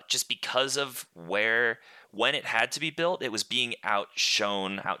just because of when it had to be built, it was being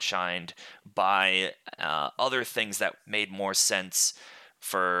outshined by other things that made more sense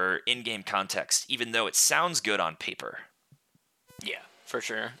for in-game context, even though it sounds good on paper. Yeah, for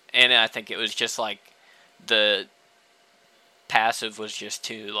sure. And I think it was just like the passive was just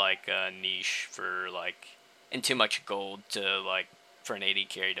too like niche for like, and too much gold to like for an AD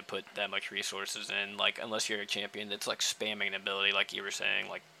carry to put that much resources in, like unless you're a champion that's like spamming an ability like you were saying,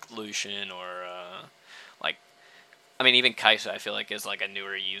 like Lucian or like, I mean, even Kai'Sa I feel like is like a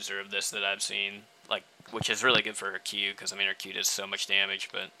newer user of this that I've seen, like, which is really good for her Q, because I mean her Q does so much damage.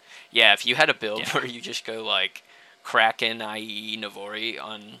 But yeah, if you had a build where you just go like Kraken, IE, Navori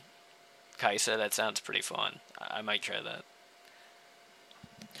on Kai'Sa, that sounds pretty fun. I might try that.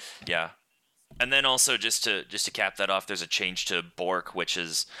 Yeah. And then also just to cap that off, there's a change to Bork, which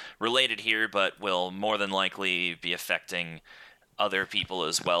is related here, but will more than likely be affecting other people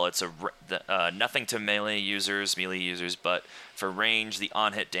as well. It's nothing to melee users, but for range, the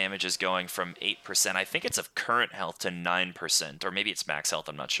on-hit damage is going from 8%. I think it's of current health to 9%, or maybe it's max health.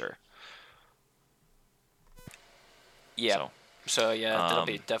 I'm not sure. Yeah. So yeah, that'll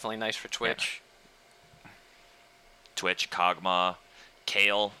be definitely nice for Twitch. Yeah. Twitch, Kog'Maw,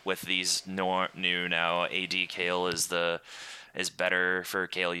 Kayle with these new now. AD Kayle is better for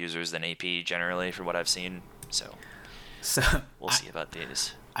Kayle users than AP generally, for what I've seen. So we'll see about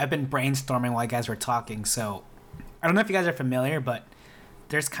these. I've been brainstorming while you guys were talking, so I don't know if you guys are familiar, but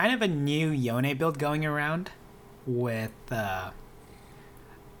there's kind of a new Yone build going around with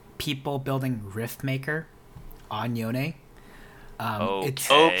people building Riftmaker on Yone.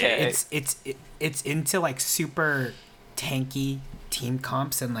 It's into like super tanky team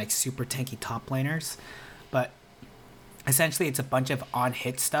comps and like super tanky top laners, but essentially it's a bunch of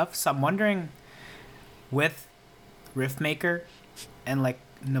on-hit stuff. So I'm wondering, with Riftmaker and like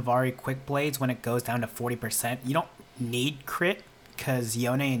Navori Quick Blades, when it goes down to 40%, you don't need crit, because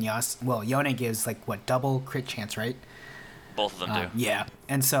Yone and Yone gives like what, double crit chance, right? Both of them do. Yeah,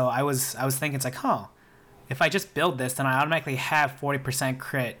 and so I was thinking, it's like, if I just build this, then I automatically have 40%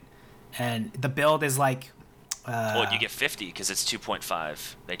 crit, and the build is like. Well, you get 50 because it's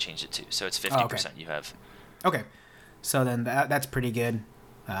 2.5. They changed it to, so it's 50% you have. Okay, so then that's pretty good.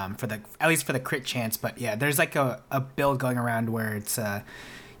 for the at least for the crit chance. But yeah, there's like a build going around where it's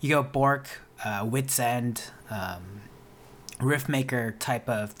you go Bork, Wit's End, Riftmaker type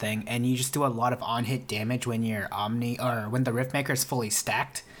of thing, and you just do a lot of on-hit damage when you're Omni or when the Riftmaker is fully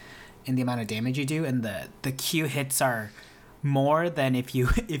stacked in the amount of damage you do, and the Q hits are more than if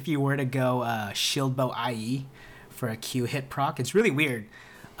you were to go Shield Bow IE for a Q hit proc. It's really weird.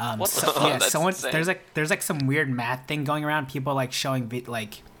 Someone there's like some weird math thing going around. People like showing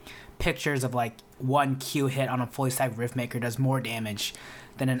like pictures of like one Q hit on a fully stacked Riftmaker does more damage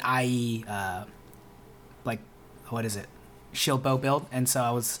than an IE like what is it? Shield Bow build. And so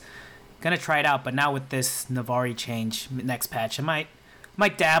I was gonna try it out, but now with this Navari change next patch, I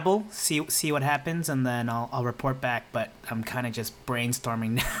might dabble, see what happens, and then I'll report back. But I'm kind of just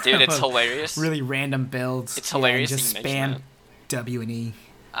brainstorming now. Dude, it's hilarious. Really random builds. It's hilarious. Just spam W and E.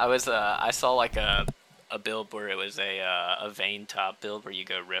 I saw like a build where it was a Vayne top build where you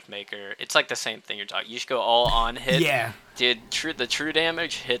go Riftmaker. It's like the same thing you're talking. You just go all on hit. Yeah. Dude, the true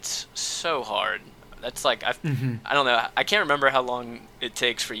damage hits so hard. That's like I don't know. I can't remember how long it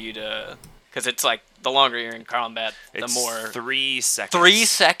takes for you to, because it's like the longer you're in combat, the more. 3 seconds. 3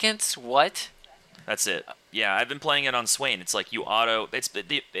 seconds? What? That's it. Yeah, I've been playing it on Swain. It's like you auto.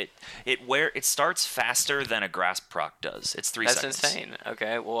 It starts faster than a grasp proc does. It's 3 seconds. That's insane.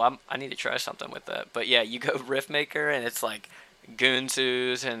 Okay, well I need to try something with that. But yeah, you go Riftmaker and it's like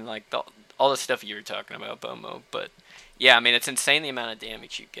Goonzoos and like all the stuff you were talking about, Bomo. But yeah, I mean it's insane the amount of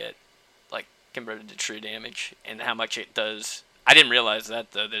damage you get, like compared to true damage and how much it does. I didn't realize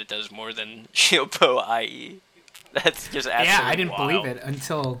that though, that it does more than Shield Bow IE. That's just absolutely yeah. I didn't wild. believe it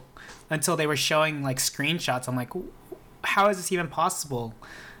until they were showing like screenshots. I'm like, how is this even possible?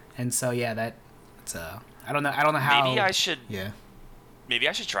 And so yeah, that's I don't know how. Maybe I should. Yeah. Maybe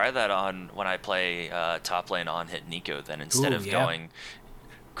I should try that on when I play top lane on hit Nico then instead of going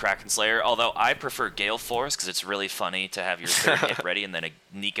Kraken Slayer. Although I prefer Gale Force because it's really funny to have your third hit ready and then a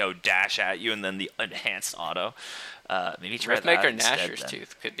Nico dash at you and then the enhanced auto. Maybe try Riftmaker that instead. Nashor's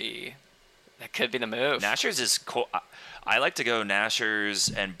Tooth could be the move. Nashor's is cool. I like to go Nashor's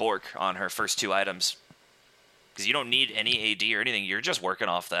and Bork on her first 2 items because you don't need any AD or anything. You're just working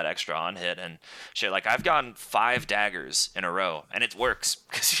off that extra on hit and shit. Like I've gotten 5 daggers in a row and it works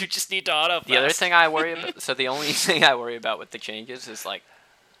because you just need to auto fast. The other thing I worry about, so the only thing I worry about with the changes is like,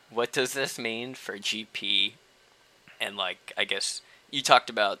 what does this mean for GP? And like, I guess you talked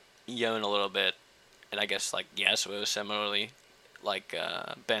about Yone a little bit, and I guess like Yasuo similarly, like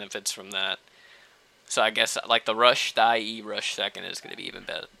benefits from that. So I guess like the IE rush second is going to be even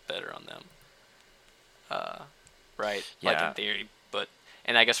better on them. Right? Yeah. Like in theory,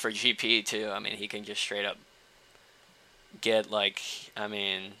 and I guess for GP too. I mean, he can just straight up get like, I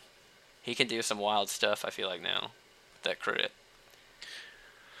mean, he can do some wild stuff. I feel like now, that crit.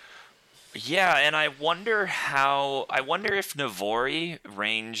 Yeah, and I wonder if Navori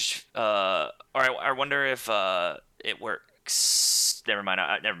range, or I wonder if it works. Never mind.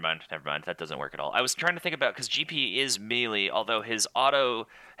 That doesn't work at all. I was trying to think about, because GP is melee, although his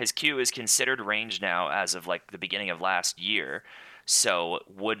Q is considered range now as of like the beginning of last year. So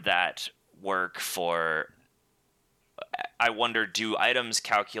would that work for? I wonder, do items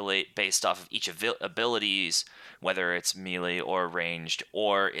calculate based off of each abilities, whether it's melee or ranged,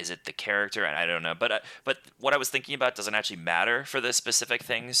 or is it the character? And I don't know. But what I was thinking about doesn't actually matter for this specific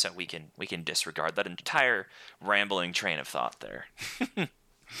thing, so we can disregard that entire rambling train of thought there.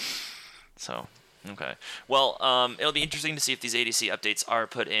 So, okay. Well, it'll be interesting to see if these ADC updates are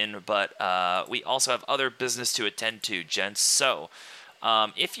put in, but we also have other business to attend to, gents. So,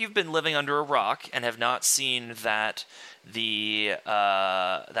 if you've been living under a rock and have not seen that we're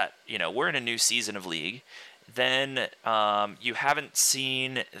in a new season of League, then you haven't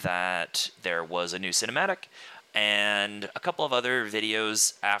seen that there was a new cinematic and a couple of other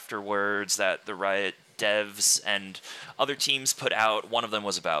videos afterwards that the Riot devs and other teams put out. One of them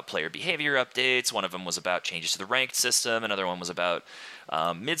was about player behavior updates, one of them was about changes to the ranked system, another one was about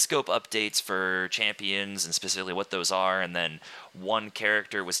mid-scope updates for champions and specifically what those are, and then one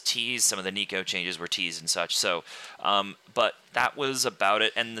character was teased, some of the Nico changes were teased and such. So, but that was about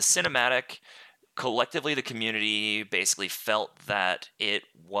it, and the cinematic, collectively the community basically felt that it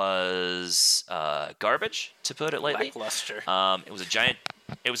was garbage, to put it lightly. Lackluster. It was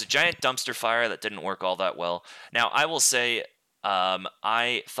a giant dumpster fire that didn't work all that well. Now, I will say,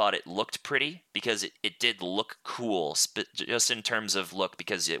 I thought it looked pretty because it did look cool, just in terms of look,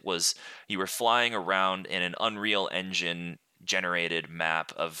 because you were flying around in an Unreal Engine generated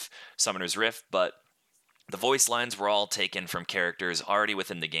map of Summoner's Rift, but the voice lines were all taken from characters already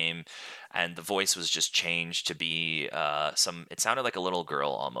within the game, and the voice was just changed to be it sounded like a little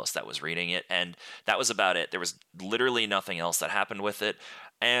girl almost that was reading it, and that was about it. There was literally nothing else that happened with it,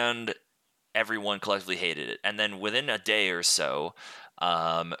 and everyone collectively hated it. And then within a day or so, they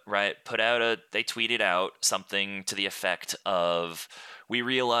tweeted out something to the effect of, "We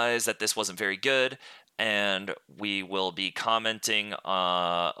realized that this wasn't very good, and we will be commenting,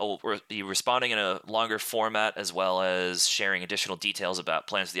 we'll be responding in a longer format, as well as sharing additional details about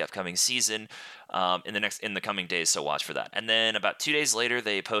plans for the upcoming season in the coming days. So watch for that." And then about 2 days later,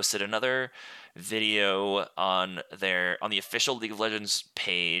 they posted another video on the official League of Legends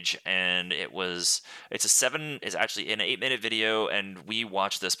page, and it's actually an 8-minute video, and we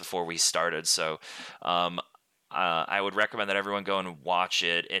watched this before we started, so I would recommend that everyone go and watch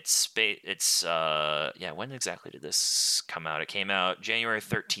it. When exactly did this come out? It came out January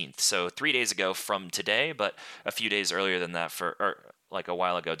 13th, so 3 days ago from today, but a few days earlier than that, or like a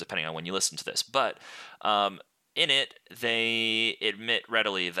while ago, depending on when you listen to this. But in it, they admit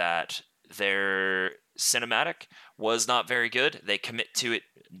readily that their cinematic was not very good. They commit to it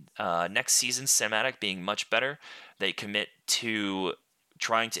next season's cinematic being much better. They commit to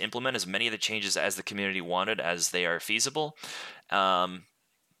trying to implement as many of the changes as the community wanted as they are feasible. And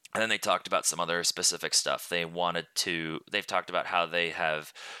then they talked about some other specific stuff. They've talked about how they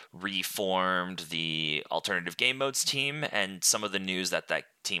have reformed the alternative game modes team, and some of the news that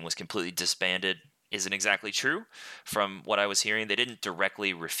team was completely disbanded isn't exactly true from what I was hearing. They didn't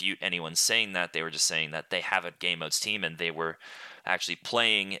directly refute anyone saying that. They were just saying that they have a game modes team, and they were actually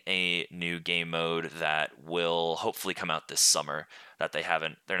playing a new game mode that will hopefully come out this summer, that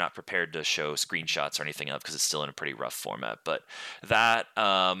they're not prepared to show screenshots or anything of, because it's still in a pretty rough format. But that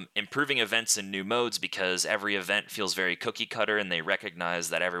improving events and new modes, because every event feels very cookie cutter, and they recognize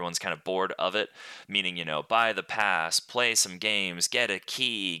that everyone's kind of bored of it, meaning, buy the pass, play some games, get a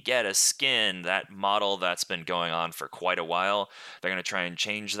key, get a skin, that model that's been going on for quite a while. They're going to try and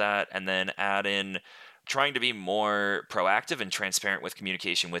change that, and then add in trying to be more proactive and transparent with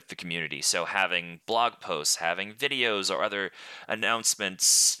communication with the community. So having blog posts, having videos or other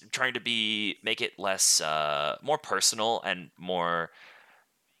announcements, trying to make it less, more personal, and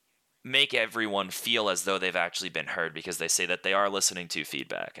make everyone feel as though they've actually been heard, because they say that they are listening to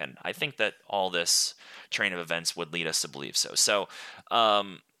feedback. And I think that all this train of events would lead us to believe so. So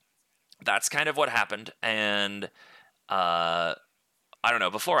that's kind of what happened. And I don't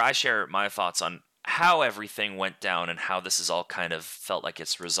know, before I share my thoughts on how everything went down and how this is all kind of felt like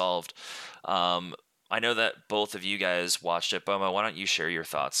it's resolved, I know that both of you guys watched it. Boma, why don't you share your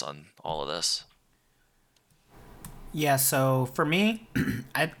thoughts on all of this? Yeah, so for me,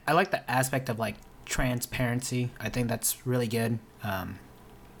 I like the aspect of like transparency. I think that's really good. I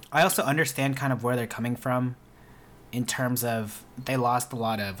also understand kind of where they're coming from in terms of they lost a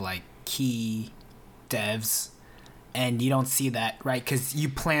lot of like key devs, and you don't see that, right? Because you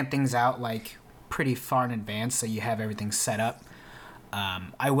plan things out like pretty far in advance, so you have everything set up.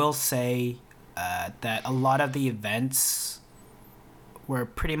 I will say that a lot of the events were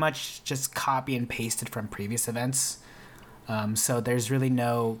pretty much just copy and pasted from previous events. So there's really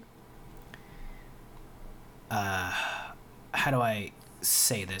no how do I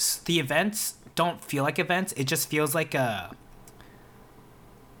say this? The events don't feel like events. It just feels like a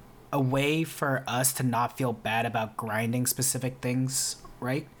way for us to not feel bad about grinding specific things,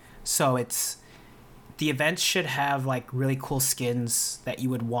 right? So the events should have like really cool skins that you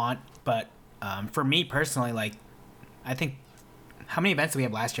would want, but for me personally, like, I think, how many events did we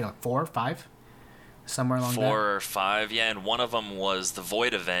have last year? Like 4 or 5? Somewhere along there? 4 or 5, yeah, and one of them was the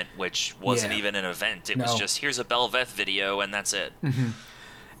Void event, which wasn't even an event. It was just, here's a Bel'Veth video, and that's it. Mm-hmm.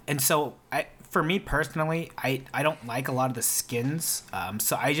 And so, for me personally, I don't like a lot of the skins,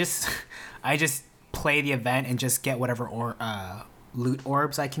 so I just play the event and just get whatever loot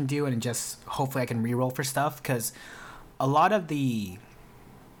orbs I can do, and just hopefully I can reroll for stuff, because a lot of the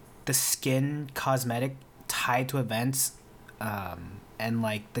skin cosmetic tied to events and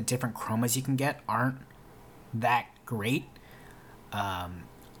like the different chromas you can get aren't that great. I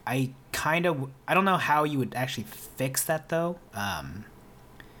don't know how you would actually fix that though,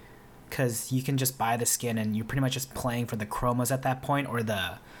 because you can just buy the skin and you're pretty much just playing for the chromas at that point, or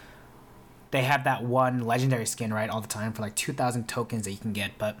they have that one legendary skin, right, all the time for like 2,000 tokens that you can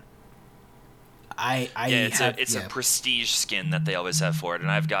get, but it's a prestige skin that they always have for it, and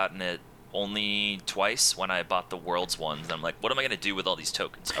I've gotten it only twice when I bought the Worlds ones, and I'm like, what am I going to do with all these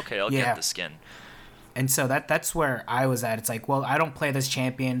tokens? Okay, I'll get the skin. And so that's where I was at. It's like, well, I don't play this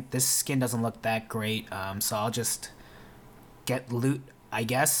champion. This skin doesn't look that great, so I'll just get loot I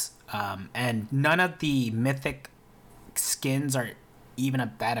guess. And none of the mythic skins are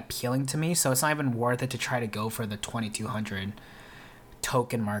even that appealing to me, so it's not even worth it to try to go for the 2200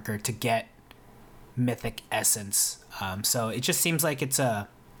 token marker to get mythic essence. So it just seems like it's a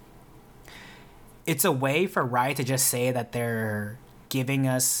way for Riot to just say that they're giving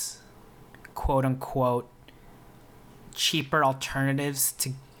us quote unquote cheaper alternatives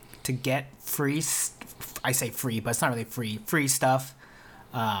to get free. I say free, but it's not really free stuff.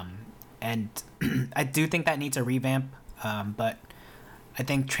 And I do think that needs a revamp. But I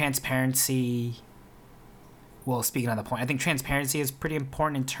think transparency. Well, speaking on the point, I think transparency is pretty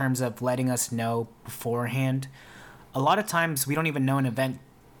important in terms of letting us know beforehand. A lot of times we don't even know an event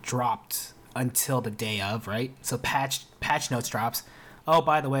dropped until the day of, right? So patch notes drops. Oh,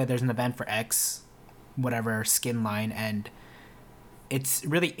 by the way, there's an event for X, whatever skin line, and it's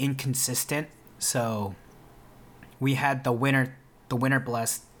really inconsistent. So we had the winter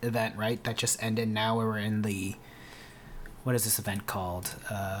blessed event, right? That just ended. Now we're in the, what is this event called?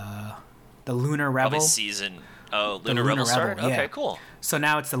 The Lunar Revel. Probably season. Oh, Lunar Revel started? Yeah. Okay, cool. So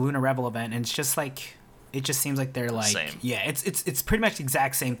now it's the Lunar Revel event, and it's just like, it just seems like they're like, same. Yeah, it's pretty much the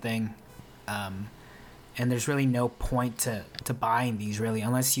exact same thing. And there's really no point to buying these really,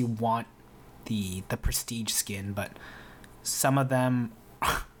 unless you want the prestige skin, but some of them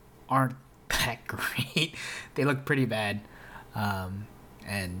aren't that great. They look pretty bad.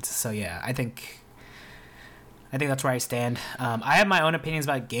 And so yeah, I think that's where I stand. I have my own opinions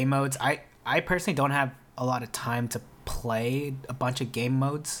about game modes. I personally don't have a lot of time to play a bunch of game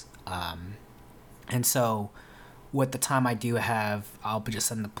modes. And so with the time I do have, I'll be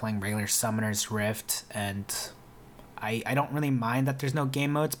just end up playing regular Summoner's Rift, and I don't really mind that there's no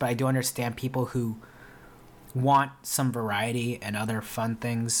game modes, but I do understand people who want some variety and other fun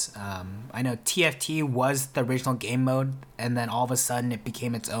things. I know TFT was the original game mode, and then all of a sudden it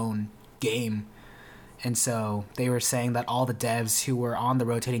became its own game. And so they were saying that all the devs who were on the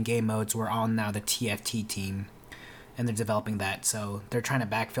rotating game modes were on now the TFT team, and they're developing that. So they're trying to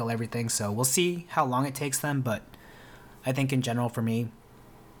backfill everything. So we'll see how long it takes them, but I think in general for me,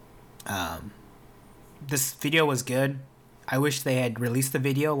 this video was good. I wish they had released the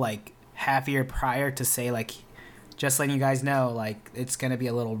video like half a year prior to say like, just letting you guys know, like, it's going to be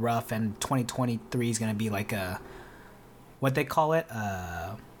a little rough, and 2023 is going to be like a, what they call it,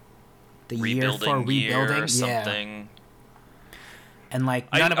 the year for rebuilding or something. Yeah. And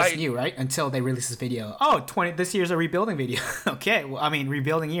like none of us knew, right, until they released this video. Oh, this year's a rebuilding video. Okay, well, I mean,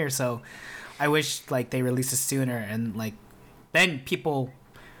 rebuilding year. So I wish like they released it sooner, and like then people,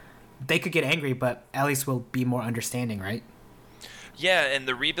 they could get angry, but at least we'll be more understanding, right? Yeah, and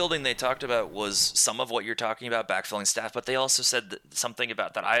the rebuilding they talked about was some of what you're talking about, backfilling staff, but they also said something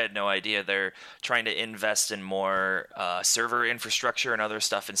about that I had no idea. They're trying to invest in more server infrastructure and other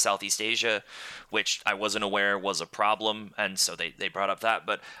stuff in Southeast Asia, which I wasn't aware was a problem, and so they brought up that.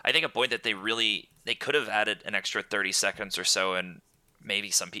 But I think a point that they could have added an extra 30 seconds or so, and maybe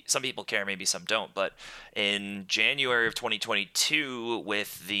some people care, maybe some don't. But in January of 2022,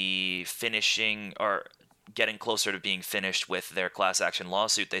 with the finishing or getting closer to being finished with their class action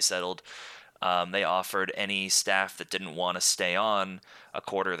lawsuit they settled, they offered any staff that didn't want to stay on a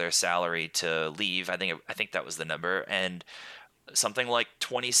quarter of their salary to leave. I think that was the number, and something like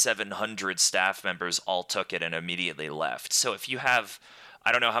 2,700 staff members all took it and immediately left. So if you have,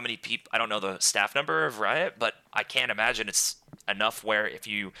 I don't know how many people, I don't know the staff number of Riot, but I can't imagine it's enough where if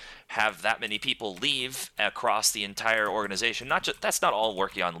you have that many people leave across the entire organization, that's not all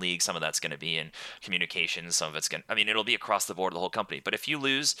working on League, some of that's going to be in communications, some of it's going to, I mean, it'll be across the board, the whole company. But if you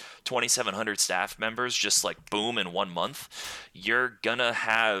lose 2,700 staff members just like boom in 1 month, you're going to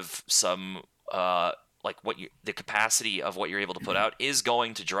have some, the capacity of what you're able to put out is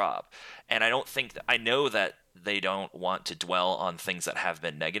going to drop. And I know that they don't want to dwell on things that have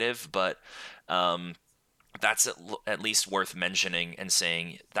been negative, but that's at least worth mentioning and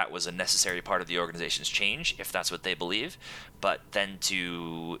saying that was a necessary part of the organization's change, if that's what they believe. But then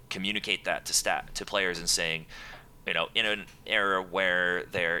to communicate that to players and saying, in an era where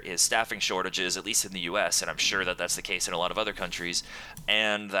there is staffing shortages, at least in the U.S., and I'm sure that that's the case in a lot of other countries,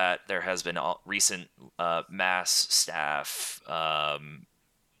 and that there has been recent mass staff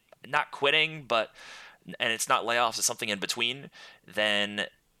not quitting, and it's not layoffs, it's something in between, then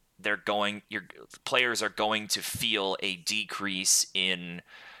your players are going to feel a decrease in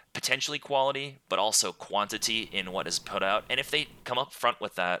potentially quality, but also quantity in what is put out. And if they come up front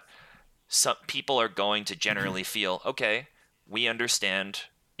with that, some people are going to generally feel, okay, we understand,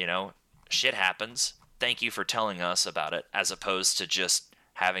 shit happens. Thank you for telling us about it, as opposed to just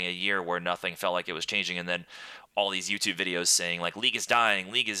having a year where nothing felt like it was changing, and then all these YouTube videos saying like League is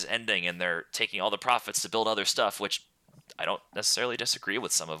dying, League is ending, and they're taking all the profits to build other stuff, which I don't necessarily disagree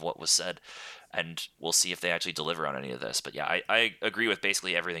with some of what was said, and we'll see if they actually deliver on any of this. But yeah, I agree with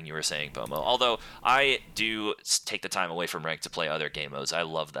basically everything you were saying, Bomo. Although I do take the time away from Ranked to play other game modes. I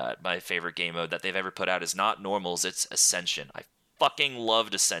love that. My favorite game mode that they've ever put out is not Normals, it's Ascension. I fucking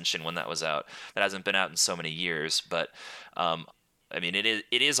loved Ascension when that was out. That hasn't been out in so many years, but I mean, it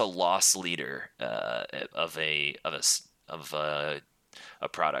is a loss leader of a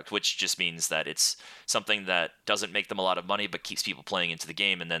product, which just means that it's something that doesn't make them a lot of money, but keeps people playing into the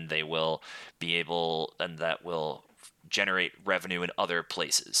game, and then they will be able, and that will generate revenue in other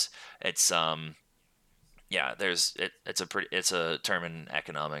places. It's yeah, it's a term in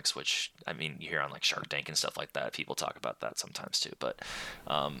economics, which I mean you hear on like Shark Tank and stuff like that. People talk about that sometimes too, but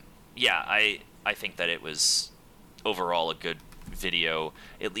yeah, I think that it was overall a good video,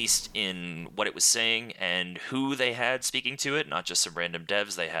 at least in what it was saying and who they had speaking to it, not just some random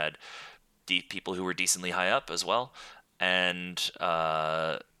devs. They had people who were decently high up as well, and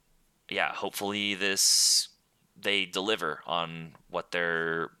yeah, hopefully they deliver on what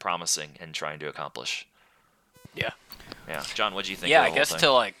they're promising and trying to accomplish. Yeah. John, what do you think? Yeah, of the I whole guess thing?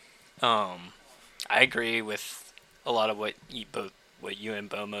 to like, I agree with a lot of what you and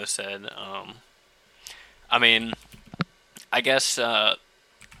Bomo said. I mean, I guess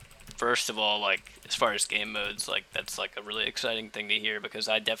first of all, like as far as game modes, like that's like a really exciting thing to hear, because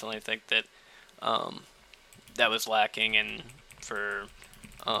I definitely think that that was lacking, and for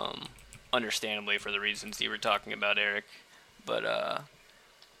understandably for the reasons you were talking about, Eric. But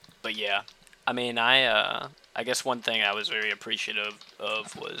yeah, I mean, I guess one thing I was very appreciative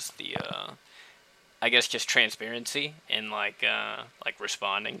of was the I guess just transparency and like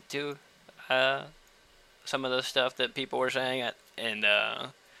responding to some of the stuff that people were saying, and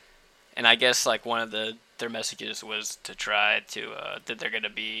I guess like one of their messages was to try to that they're gonna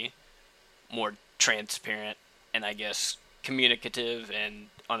be more transparent and I guess communicative and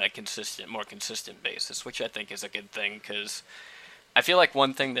on a more consistent basis, which I think is a good thing, because I feel like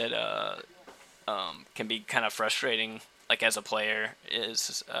one thing that can be kind of frustrating, like as a player,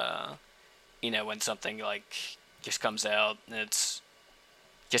 is when something like just comes out and it's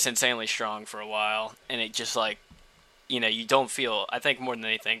just insanely strong for a while, and it just like you don't feel. I think more than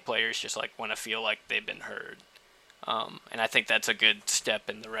anything, players just like want to feel like they've been heard, and I think that's a good step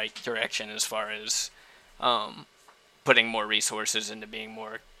in the right direction as far as putting more resources into being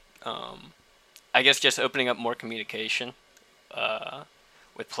more, I guess, just opening up more communication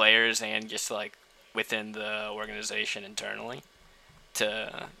with players and just like within the organization internally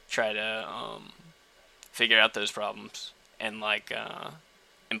to try to figure out those problems and like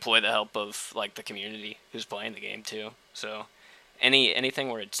employ the help of like the community who's playing the game too. So anything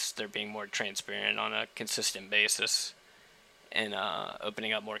where they're being more transparent on a consistent basis and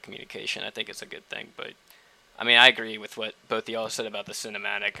opening up more communication, I think it's a good thing. But I mean, I agree with what both of y'all said about the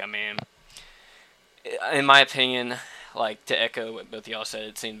cinematic. I mean, in my opinion, like to echo what both of y'all said,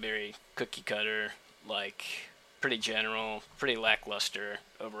 it seemed very cookie cutter, like pretty general, pretty lackluster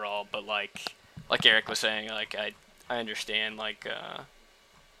overall. But like Eric was saying, like I understand like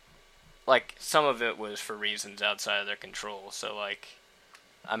some of it was for reasons outside of their control. So like,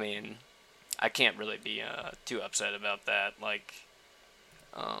 I mean, I can't really be too upset about that. Like,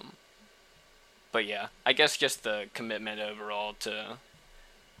 but yeah, I guess just the commitment overall to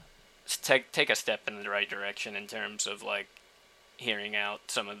take a step in the right direction in terms of like hearing out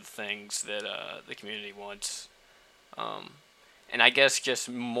some of the things that the community wants, and I guess just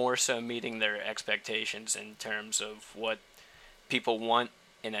more so meeting their expectations in terms of what people want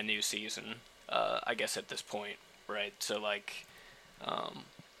in a new season. I guess at this point, right? So like,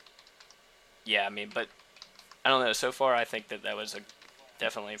 yeah, I mean, but I don't know. So far, I think that was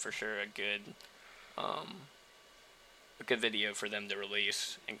definitely for sure a good video for them to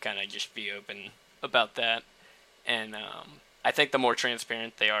release and kind of just be open about that. And I think the more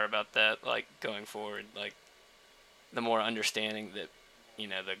transparent they are about that, like going forward, like the more understanding that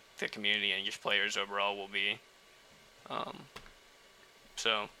the community and just players overall will be.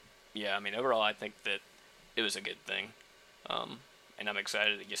 So yeah, I mean, overall, I think that it was a good thing, and I'm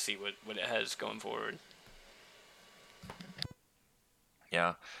excited to just see what it has going forward.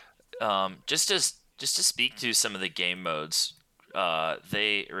 Yeah. Just to speak to some of the game modes,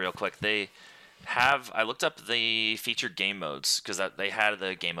 they I looked up the featured game modes because they had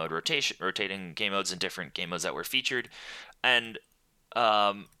the game mode rotating game modes and different game modes that were featured, and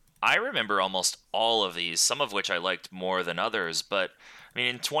I remember almost all of these, some of which I liked more than others, but I mean,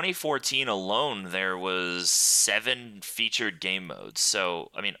 in 2014 alone, there was 7 featured game modes.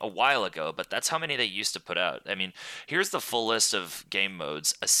 So, I mean, a while ago, but that's how many they used to put out. I mean, here's the full list of game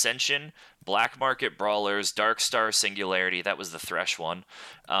modes: Ascension, Black Market Brawlers, Dark Star Singularity. That was the Thresh one.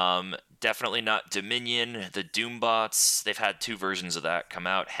 Definitely not Dominion, the Doombots. They've had 2 versions of that come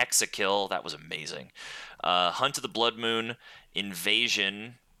out. Hexakill, that was amazing. Hunt of the Blood Moon,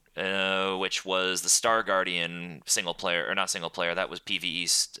 Invasion, which was the Star Guardian single player, or not single player, that was PvE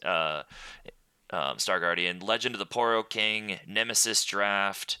Star Guardian, Legend of the Poro King, Nemesis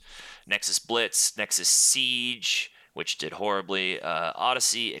Draft, Nexus Blitz, Nexus Siege, which did horribly,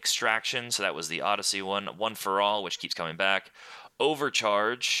 Odyssey Extraction, so that was the Odyssey one, One for All, which keeps coming back,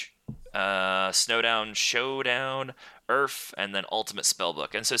 Overcharge, Snowdown Showdown, Earth, and then Ultimate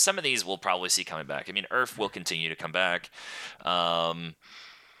Spellbook. And so some of these we'll probably see coming back. I mean, Earth will continue to come back.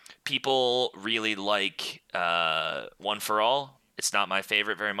 People really like One for All. It's not my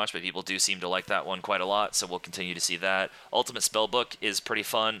favorite very much, but people do seem to like that one quite a lot, so we'll continue to see that. Ultimate Spellbook is pretty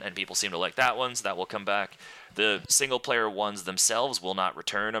fun, and people seem to like that one, so that will come back. The single-player ones themselves will not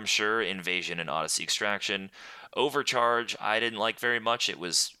return, I'm sure. Invasion and Odyssey Extraction. Overcharge, I didn't like very much. It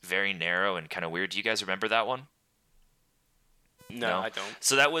was very narrow and kind of weird. Do you guys remember that one? No, I don't.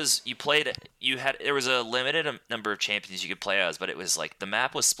 So that was, there was a limited number of champions you could play as, but it was like the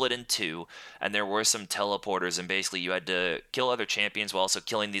map was split in 2, and there were some teleporters, and basically you had to kill other champions while also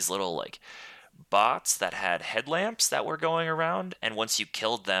killing these little like bots that had headlamps that were going around, and once you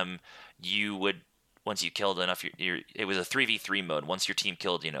killed them, once you killed enough, it was a 3v3 mode. Once your team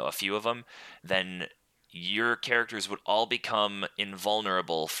killed, a few of them, then your characters would all become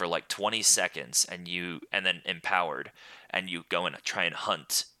invulnerable for like 20 seconds, and then empowered, and you go and try and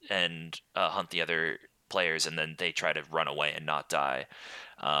hunt the other players, and then they try to run away and not die,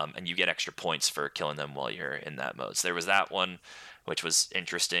 and you get extra points for killing them while you're in that mode. So there was that one, which was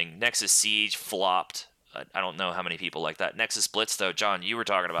interesting. Nexus Siege flopped. I don't know how many people like that. Nexus Blitz, though, John, you were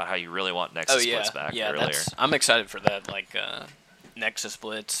talking about how you really want Nexus Blitz back earlier. I'm excited for that. Like, Nexus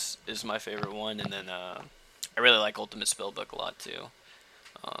Blitz is my favorite one, and then I really like Ultimate Spellbook a lot too.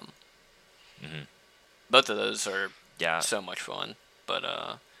 Both of those are so much fun. But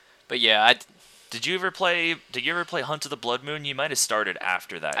yeah, Did you ever play Hunt of the Blood Moon? You might have started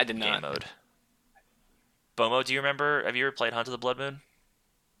after that I did game not. mode. Bomo, do you remember? Have you ever played Hunt of the Blood Moon?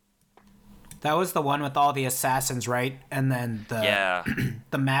 That was the one with all the assassins, right? And then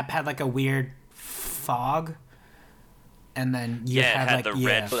the map had like a weird fog. And then you had like the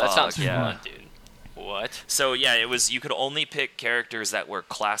red fog. That sounds fun, dude. What? So yeah, it was, you could only pick characters that were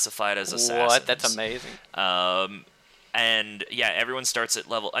classified as assassins. What? That's amazing. And yeah, everyone starts at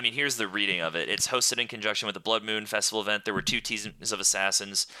level. I mean, here's the reading of it. It's hosted in conjunction with the Blood Moon Festival event. There were 2 teams of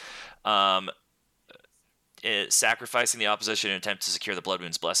assassins. Sacrificing the opposition in an attempt to secure the Blood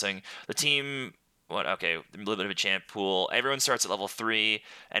Moon's blessing. The team, a little bit of a champ pool. Everyone starts at level 3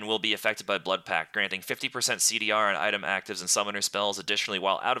 and will be affected by Blood Pact, granting 50% CDR on item actives and summoner spells. Additionally,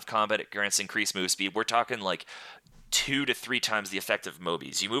 while out of combat, it grants increased move speed. We're talking like 2 to 3 times the effect of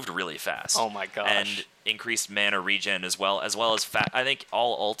Mobies. You moved really fast. Oh my gosh. And increased mana regen as well as I think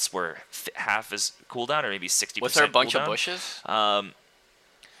all ults were half as cooldown, or maybe 60% Was there a bunch cooldown. of bushes?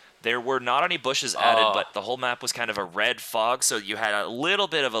 There were not any bushes added, but the whole map was kind of a red fog, so you had a little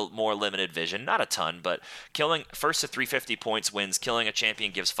bit of a more limited vision. Not a ton, but killing first to 350 points wins. Killing a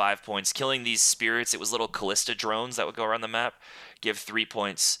champion gives 5 points. Killing these spirits, it was little Callista drones that would go around the map, give 3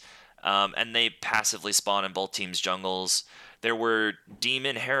 points. And they passively spawn in both teams' jungles. There were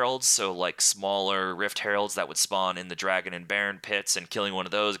demon heralds, so like smaller rift heralds that would spawn in the dragon and baron pits, and killing one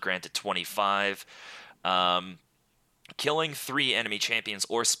of those granted 25. Killing 3 enemy champions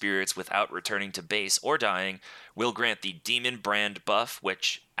or spirits without returning to base or dying will grant the Demon Brand buff,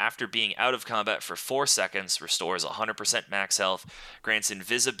 which, after being out of combat for 4 seconds, restores 100% max health, grants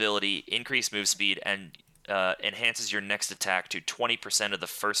invisibility, increased move speed, and enhances your next attack to 20% of the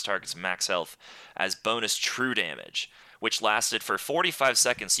first target's max health as bonus true damage, which lasted for 45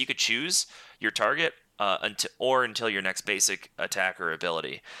 seconds. So you could choose your target until your next basic attack or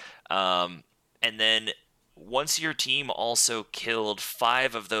ability. And then once your team also killed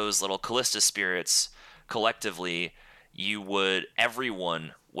 5 of those little Callista spirits collectively,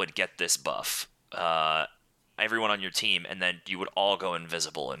 everyone would get this buff. Everyone on your team, and then you would all go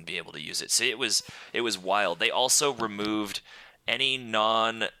invisible and be able to use it. So it was wild. They also removed any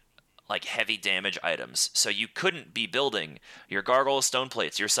heavy damage items. So you couldn't be building your Gargoyle Stone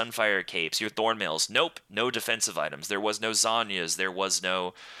Plates, your Sunfire Capes, your Thorn Mails. Nope, no defensive items. There was no Zanyas. There was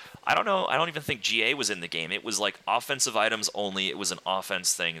no... I don't know. I don't even think GA was in the game. It was like offensive items only. It was an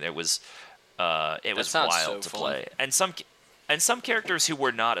offense thing. It was wild to play. And and some characters who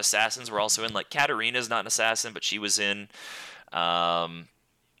were not assassins were also in. Like Katarina's not an assassin, but she was in.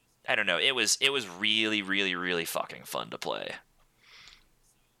 I don't know. It was really, really, really fucking fun to play.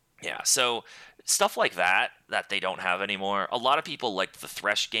 Yeah, so stuff like that they don't have anymore. A lot of people liked the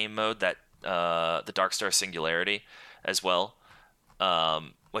Thresh game mode, that the Darkstar Singularity as well.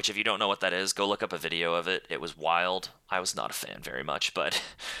 Which, if you don't know what that is, go look up a video of it. It was wild. I was not a fan very much, but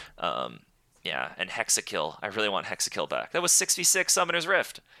yeah. And Hexakill. I really want Hexakill back. That was 6v6 Summoner's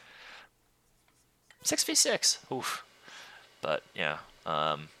Rift. 6v6. Oof. But yeah.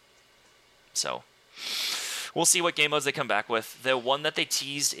 So we'll see what game modes they come back with. The one that they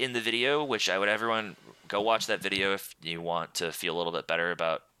teased in the video, which I would everyone go watch that video if you want to feel a little bit better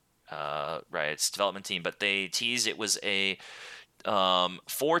about Riot's development team. But they teased it was a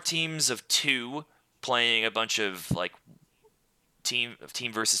 4 teams of 2 playing a bunch of like team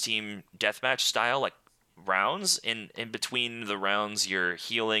versus team deathmatch style like rounds. In between the rounds, you're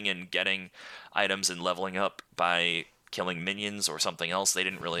healing and getting items and leveling up by killing minions or something else. They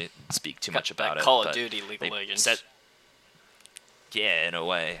didn't really speak too much about it. Call of Duty, League of Legends. Yeah, in a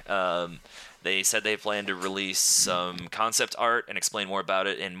way. They said they plan to release some concept art and explain more about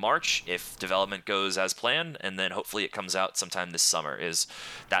it in March if development goes as planned, and then hopefully it comes out sometime this summer.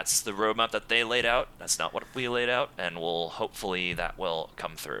 That's the roadmap that they laid out. That's not what we laid out, and hopefully that will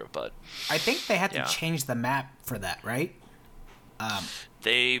come through. But I think they had to change the map for that, right?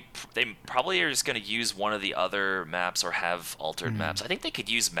 They probably are just going to use one of the other maps or have altered maps. I think they could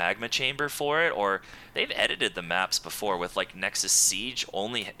use Magma Chamber for it, or they've edited the maps before with like Nexus Siege.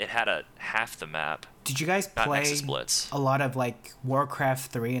 Only it had half the map. Did you guys play Nexus Blitz. A lot of like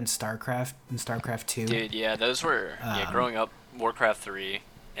Warcraft 3 and StarCraft 2? Dude, yeah, those were growing up. Warcraft 3.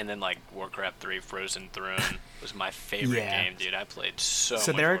 And then like Warcraft 3 Frozen Throne was my favorite game, dude. I played so much.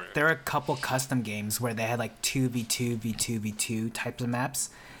 So there are a couple custom games where they had like 2v2, v2, v2 types of maps,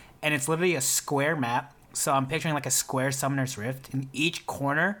 and it's literally a square map. So I'm picturing like a square Summoner's Rift, and each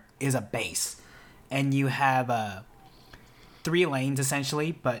corner is a base, and you have 3 lanes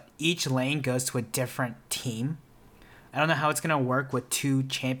essentially, but each lane goes to a different team. I don't know how it's gonna work with 2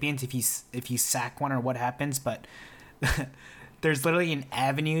 champions if you sack one or what happens, but there's literally an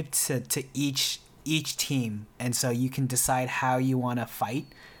avenue to each team, and so you can decide how you want to fight.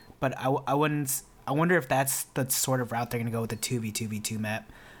 But I wonder if that's the sort of route they're gonna go with the 2v2v2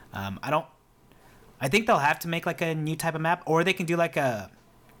 map. I think they'll have to make like a new type of map, or they can do like a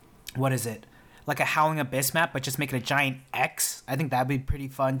Howling Abyss map, but just make it a giant X. I think that'd be pretty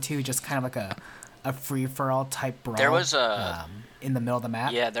fun too, just kind of like a free for all type brawl. There was in the middle of the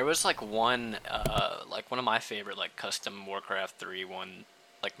map. Yeah, there was like one of my favorite like custom Warcraft 3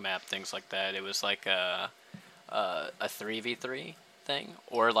 like map things like that. It was like a 3v3 thing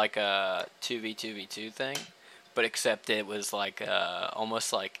or like a 2v2v2 thing, but except it was like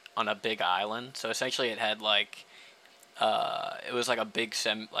almost like on a big island. So essentially it had like it was like a big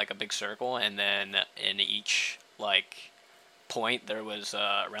circle, and then in each like point there was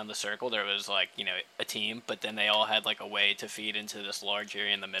around the circle there was like, you know, a team, but then they all had like a way to feed into this large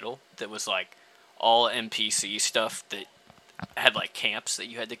area in the middle that was like all NPC stuff that had like camps that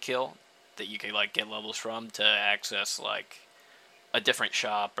you had to kill that you could like get levels from to access like a different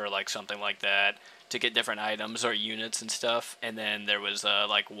shop or like something like that to get different items or units and stuff. And then there was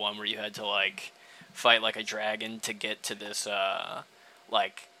like one where you had to like fight like a dragon to get to this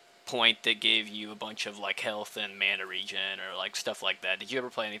like point that gave you a bunch of like health and mana regen or like stuff like that. Did you ever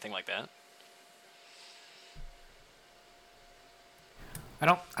play anything like that? I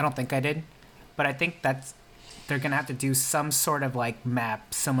don't think I did, but I think they're gonna have to do some sort of like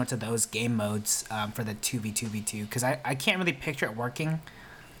map similar to those game modes for the 2v2v2, because I can't really picture it working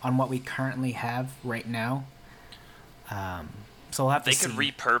on what we currently have right now. So we'll have to see. They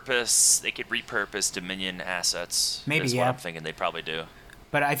could repurpose Dominion assets. Maybe, is yeah. what I'm thinking they probably do.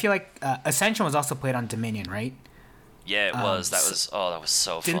 But I feel like Ascension was also played on Dominion, right? Yeah, it was. That was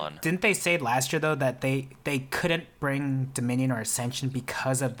so fun. Didn't they say last year though that they couldn't bring Dominion or Ascension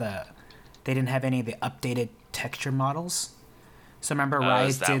because they didn't have any of the updated texture models? So remember, Riot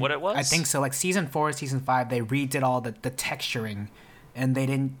is that what it was? I think so. Like Season 4, Season 5, they redid all the texturing, and they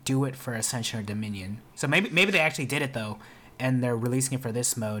didn't do it for Ascension or Dominion. So maybe they actually did it though, and they're releasing it for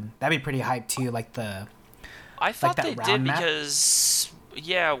this mode. That'd be pretty hype too. Like I thought that they round did map? because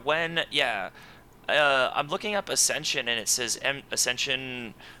I'm looking up Ascension, and it says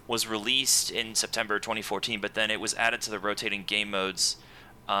Ascension was released in September 2014, but then it was added to the rotating game modes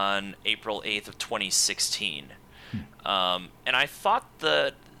on April 8th of 2016. And I thought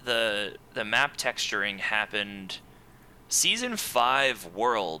the map texturing happened Season 5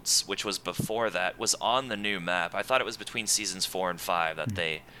 Worlds, which was before that, was on the new map. I thought it was between Seasons 4 and 5 that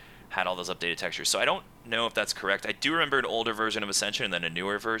they had all those updated textures. So I don't know if that's correct. I do remember an older version of Ascension and then a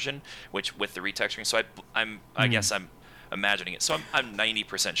newer version, which with the retexturing. So I guess I'm imagining it. So I'm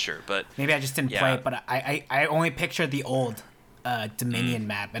 90% sure. But maybe I just didn't play it, but I only picture the old Dominion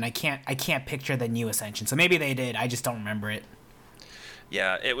map, and I can't picture the new Ascension. So maybe they did. I just don't remember it.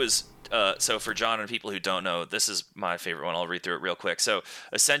 Yeah, it was. So for John and people who don't know, this is my favorite one. I'll read through it real quick. So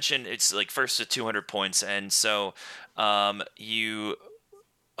Ascension, it's like first to 200 points, and so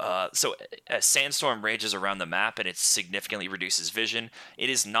so a sandstorm rages around the map, and it significantly reduces vision. It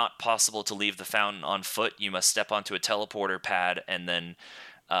is not possible to leave the fountain on foot. You must step onto a teleporter pad and then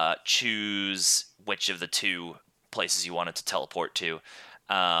choose which of the two places you want it to teleport to,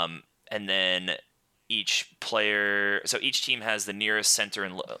 and then each team has the nearest center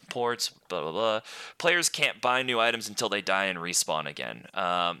and ports, blah, blah, blah. Players can't buy new items until they die and respawn again,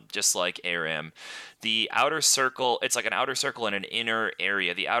 just like ARAM. The outer circle, it's like an outer circle and an inner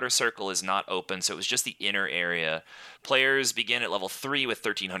area. The outer circle is not open, so it was just the inner area. Players begin at level 3 with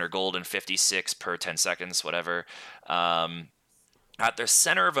 1,300 gold and 56 per 10 seconds, whatever. At the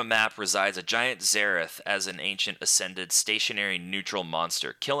center of a map resides a giant Xerath as an ancient ascended stationary neutral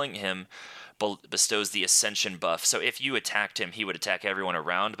monster. Killing him bestows the Ascension buff. So if you attacked him, he would attack everyone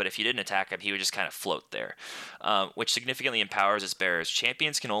around, but if you didn't attack him, he would just kind of float there, which significantly empowers its bearers.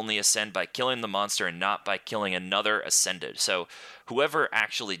 Champions can only ascend by killing the monster and not by killing another ascended. So whoever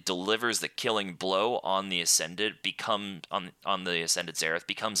actually delivers the killing blow on the ascended on the ascended Xerath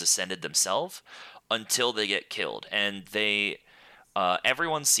becomes ascended themselves until they get killed. And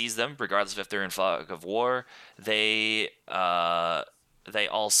everyone sees them, regardless of if they're in fog of war. They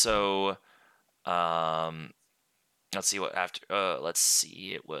also let's see what after. Let's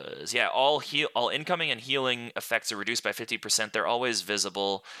see. It was all incoming and healing effects are reduced by 50%. They're always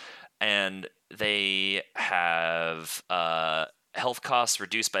visible, and they have health costs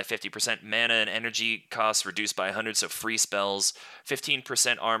reduced by 50%. Mana and energy costs reduced by 100. So free spells,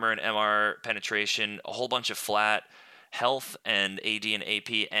 15% armor and MR penetration, a whole bunch of flat health and AD and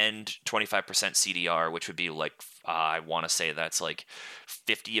AP, and 25% CDR, which would be like, I want to say that's like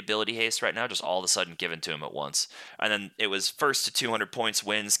 50 ability haste right now, just all of a sudden given to him at once. And then it was first to 200 points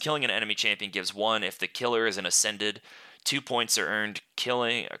wins. Killing an enemy champion gives 1. If the killer is an ascended, 2 points are earned.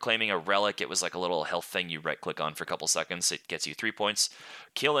 Claiming a relic, it was like a little health thing you right click on for a couple seconds. It gets you 3 points.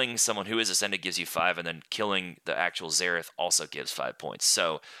 Killing someone who is ascended gives you 5, and then killing the actual Xerath also gives 5 points.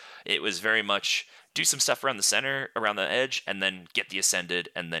 So it was very much do some stuff around the center, around the edge, and then get the ascended,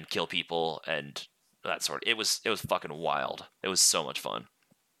 and then kill people, and that sort of. It was fucking wild. It was so much fun.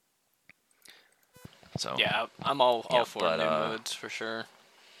 So yeah, I'm all for new modes for sure.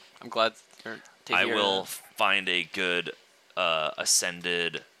 I'm glad to I hear will that. find a good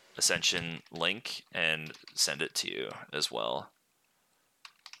Ascension link and send it to you as well.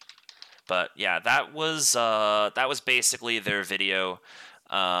 But yeah, that was basically their video.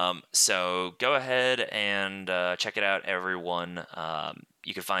 So go ahead and check it out, everyone.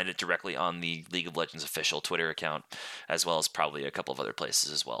 You can find it directly on the League of Legends official Twitter account, as well as probably a couple of other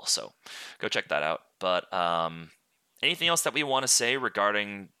places as well. So go check that out. But anything else that we want to say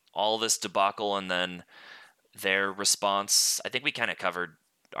regarding all this debacle and then their response? I think we kind of covered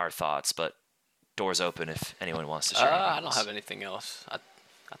our thoughts, but doors open if anyone wants to share anything I don't else. have anything else. I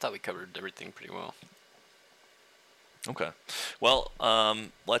thought we covered everything pretty well. Okay. Well,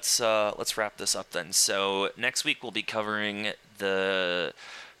 let's wrap this up then. So next week we'll be covering the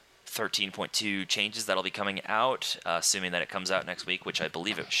 13.2 changes that'll be coming out, assuming that it comes out next week, which I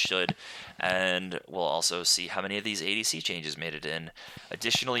believe it should. And we'll also see how many of these ADC changes made it in.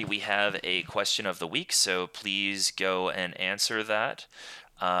 Additionally, we have a question of the week, so please go and answer that.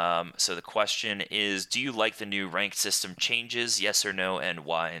 So the question is, do you like the new ranked system changes? Yes or no, and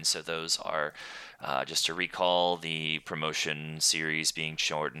why? And so those are, just to recall, the promotion series being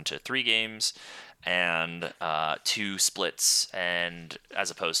shortened to 3 games and 2 splits, and as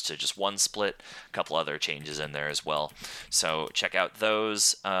opposed to just 1 split, a couple other changes in there as well. So check out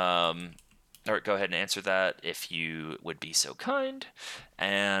those. Or go ahead and answer that if you would be so kind.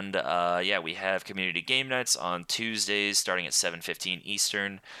 And we have community game nights on Tuesdays starting at 7:15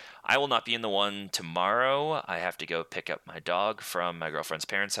 Eastern. I will not be in the one tomorrow. I have to go pick up my dog from my girlfriend's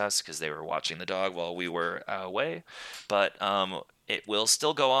parents' house because they were watching the dog while we were away. But it will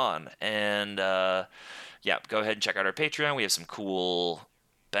still go on. And go ahead and check out our Patreon. We have some cool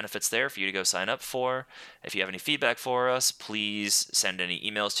benefits there for you to go sign up for. If you have any feedback for us, please send any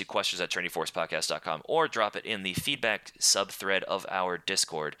emails to questions@trinityforcepodcast.com or drop it in the feedback subthread of our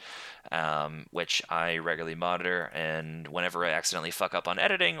Discord, which I regularly monitor. And whenever I accidentally fuck up on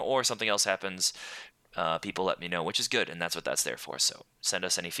editing or something else happens, people let me know, which is good, and that's what that's there for. So send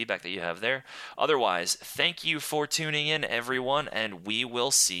us any feedback that you have there. Otherwise, thank you for tuning in, everyone, and we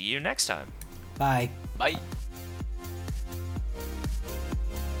will see you next time. Bye. Bye.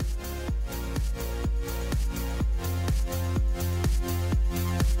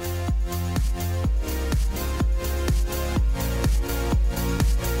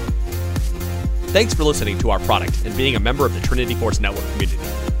 Thanks for listening to our product and being a member of the Trinity Force Network community.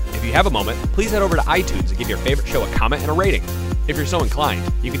 If you have a moment, please head over to iTunes and give your favorite show a comment and a rating. If you're so inclined,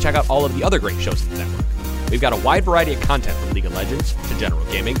 you can check out all of the other great shows in the network. We've got a wide variety of content from League of Legends to general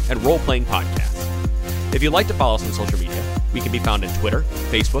gaming and role-playing podcasts. If you'd like to follow us on social media, we can be found on Twitter,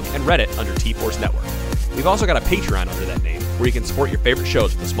 Facebook, and Reddit under T-Force Network. We've also got a Patreon under that name where you can support your favorite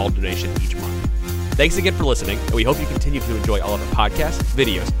shows with a small donation each month. Thanks again for listening, and we hope you continue to enjoy all of our podcasts,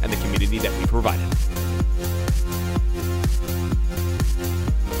 videos, and the community that we provided.